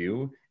things to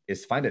do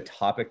is find a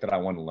topic that I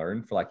want to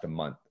learn for like the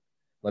month.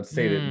 Let's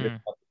say that this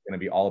month is going to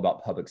be all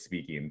about public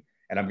speaking,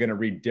 and I'm going to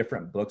read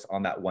different books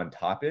on that one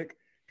topic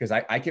because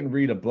I can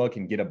read a book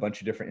and get a bunch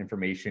of different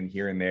information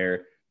here and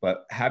there,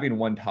 but having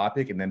one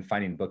topic and then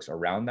finding books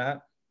around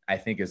that, I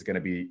think is going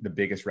to be the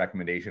biggest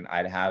recommendation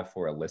I'd have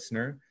for a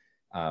listener.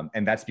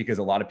 And that's because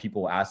a lot of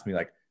people ask me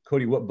like,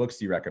 Cody, what books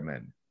do you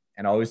recommend?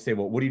 And I always say,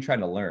 well, what are you trying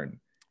to learn?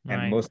 Right.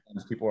 And most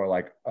times people are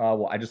like, oh,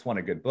 well, I just want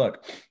a good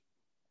book.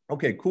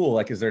 Okay, cool.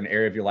 Like, is there an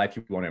area of your life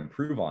you want to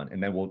improve on?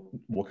 And then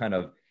we'll kind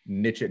of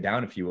niche it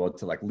down, if you will,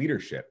 to like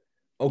leadership.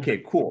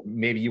 Okay, cool.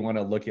 Maybe you want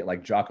to look at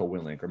like Jocko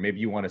Willink, or maybe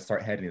you want to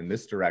start heading in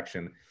this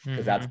direction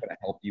because that's going to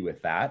help you with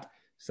that.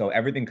 So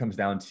everything comes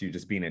down to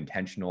just being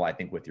intentional, I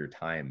think, with your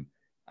time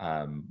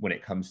when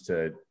it comes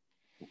to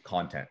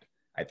content.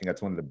 I think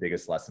that's one of the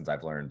biggest lessons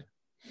I've learned.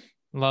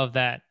 Love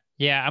that.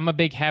 Yeah, I'm a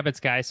big habits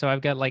guy, so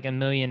I've got like a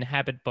million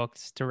habit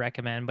books to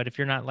recommend. But if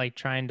you're not like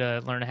trying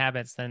to learn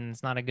habits, then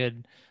it's not a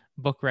good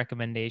book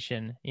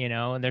recommendation,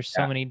 and there's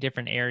so many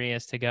different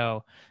areas to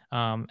go.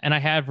 And I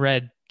have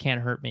read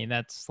Can't Hurt Me.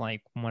 That's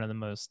like one of the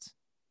most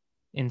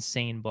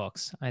insane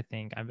books I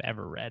think I've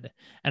ever read.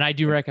 And I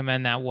do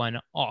recommend that one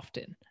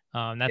often.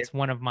 That's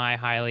one of my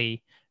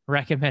highly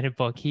recommended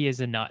book. He is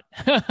a nut,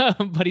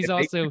 but he's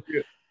also,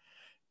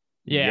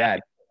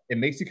 it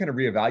makes you kind of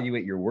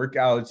reevaluate your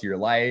workouts, your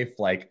life,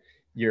 like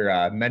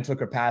your mental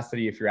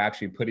capacity, if you're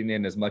actually putting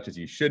in as much as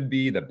you should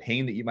be, the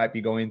pain that you might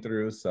be going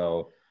through.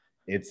 So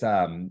it's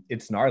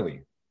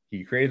gnarly.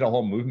 He created a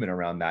whole movement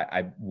around that.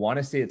 I want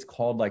to say it's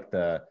called like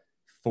the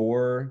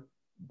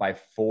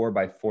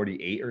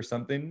 4x4x48 or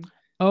something.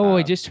 Oh,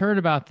 I just heard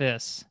about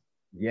this.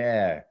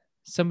 Yeah.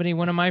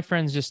 One of my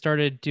friends just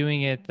started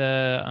doing it,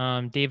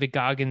 the David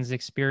Goggins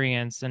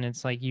experience. And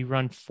it's like you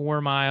run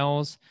 4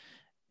 miles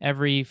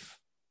every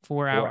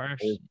 4 hours.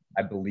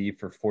 I believe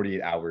for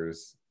 48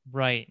 hours.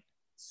 Right.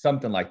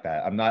 Something like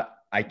that.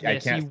 I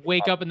can't. So you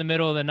wake up in the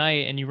middle of the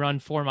night and you run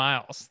 4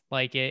 miles.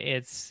 Like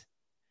it's,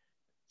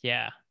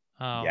 yeah.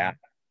 Yeah.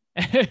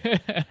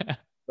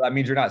 That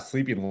means you're not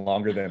sleeping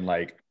longer than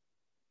like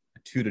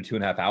 2 to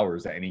 2.5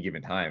 hours at any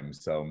given time.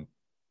 So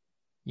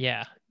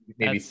Yeah,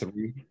 maybe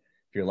 3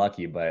 if you're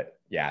lucky, but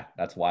yeah,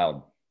 that's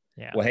wild.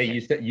 Yeah. Well, hey,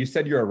 you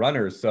said you're a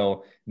runner.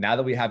 So now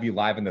that we have you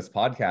live in this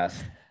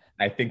podcast,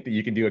 I think that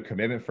you can do a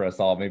commitment for us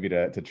all, maybe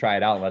to try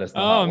it out and let us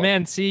know. Oh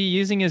man, see,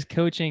 using his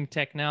coaching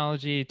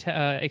technology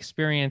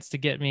experience to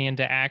get me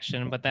into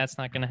action, but that's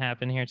not going to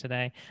happen here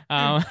today.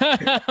 I'm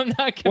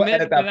not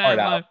committed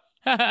to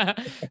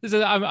that.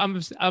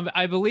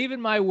 I believe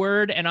in my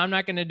word, and I'm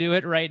not going to do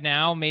it right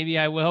now. Maybe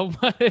I will,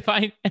 but if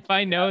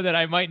I know that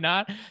I might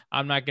not,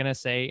 I'm not going to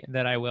say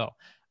that I will.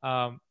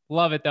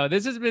 Love it though.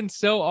 This has been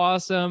so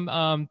awesome.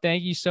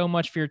 Thank you so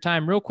much for your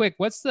time. Real quick,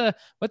 what's the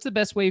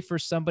best way for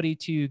somebody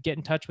to get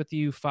in touch with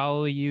you,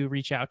 follow you,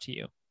 reach out to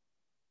you?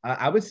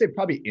 I would say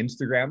probably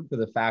Instagram, for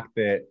the fact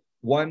that,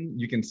 one,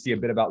 you can see a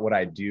bit about what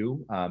I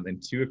do. And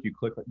two, if you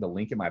click the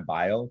link in my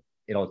bio,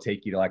 it'll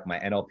take you to like my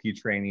NLP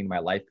training, my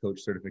life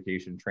coach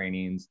certification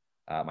trainings,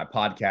 my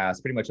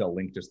podcast, pretty much a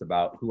link just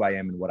about who I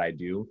am and what I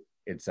do.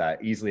 It's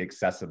easily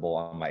accessible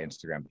on my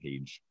Instagram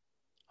page.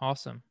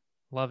 Awesome.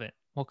 Love it.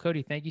 Well,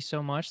 Cody, thank you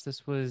so much.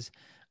 This was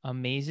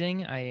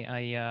amazing.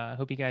 I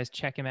hope you guys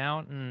check him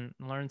out and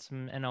learn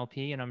some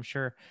NLP, and I'm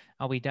sure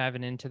I'll be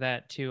diving into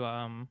that too.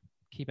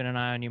 Keeping an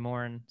eye on you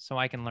more, and so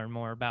I can learn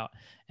more about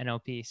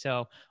NLP.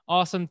 So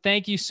awesome.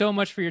 Thank you so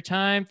much for your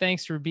time.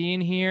 Thanks for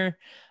being here.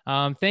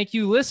 Thank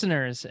you,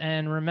 listeners.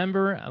 And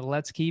remember,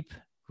 let's keep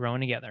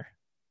growing together.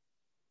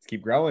 Let's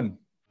keep growing.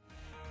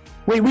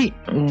 Wait.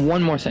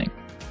 One more thing.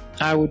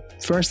 I would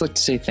first like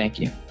to say thank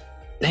you.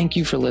 Thank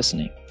you for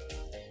listening.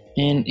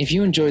 And if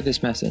you enjoyed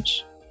this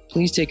message,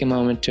 please take a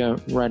moment to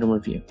write a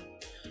review.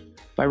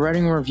 By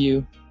writing a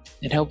review,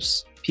 it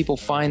helps people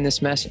find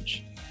this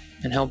message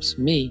and helps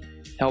me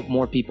help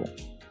more people.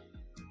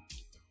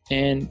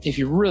 And if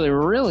you really,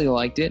 really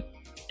liked it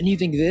and you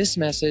think this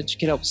message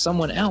could help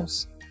someone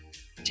else,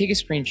 take a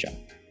screenshot,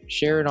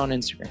 share it on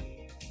Instagram,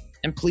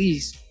 and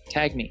please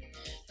tag me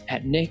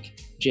at Nick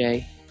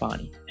J.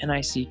 Boni,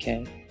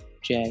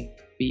 NickJBoni,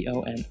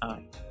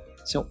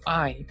 so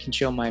I can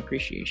show my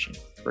appreciation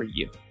for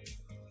you.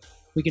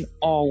 We can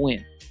all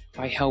win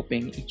by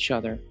helping each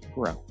other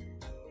grow.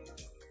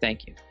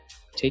 Thank you.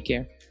 Take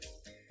care,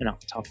 and I'll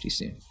talk to you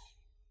soon.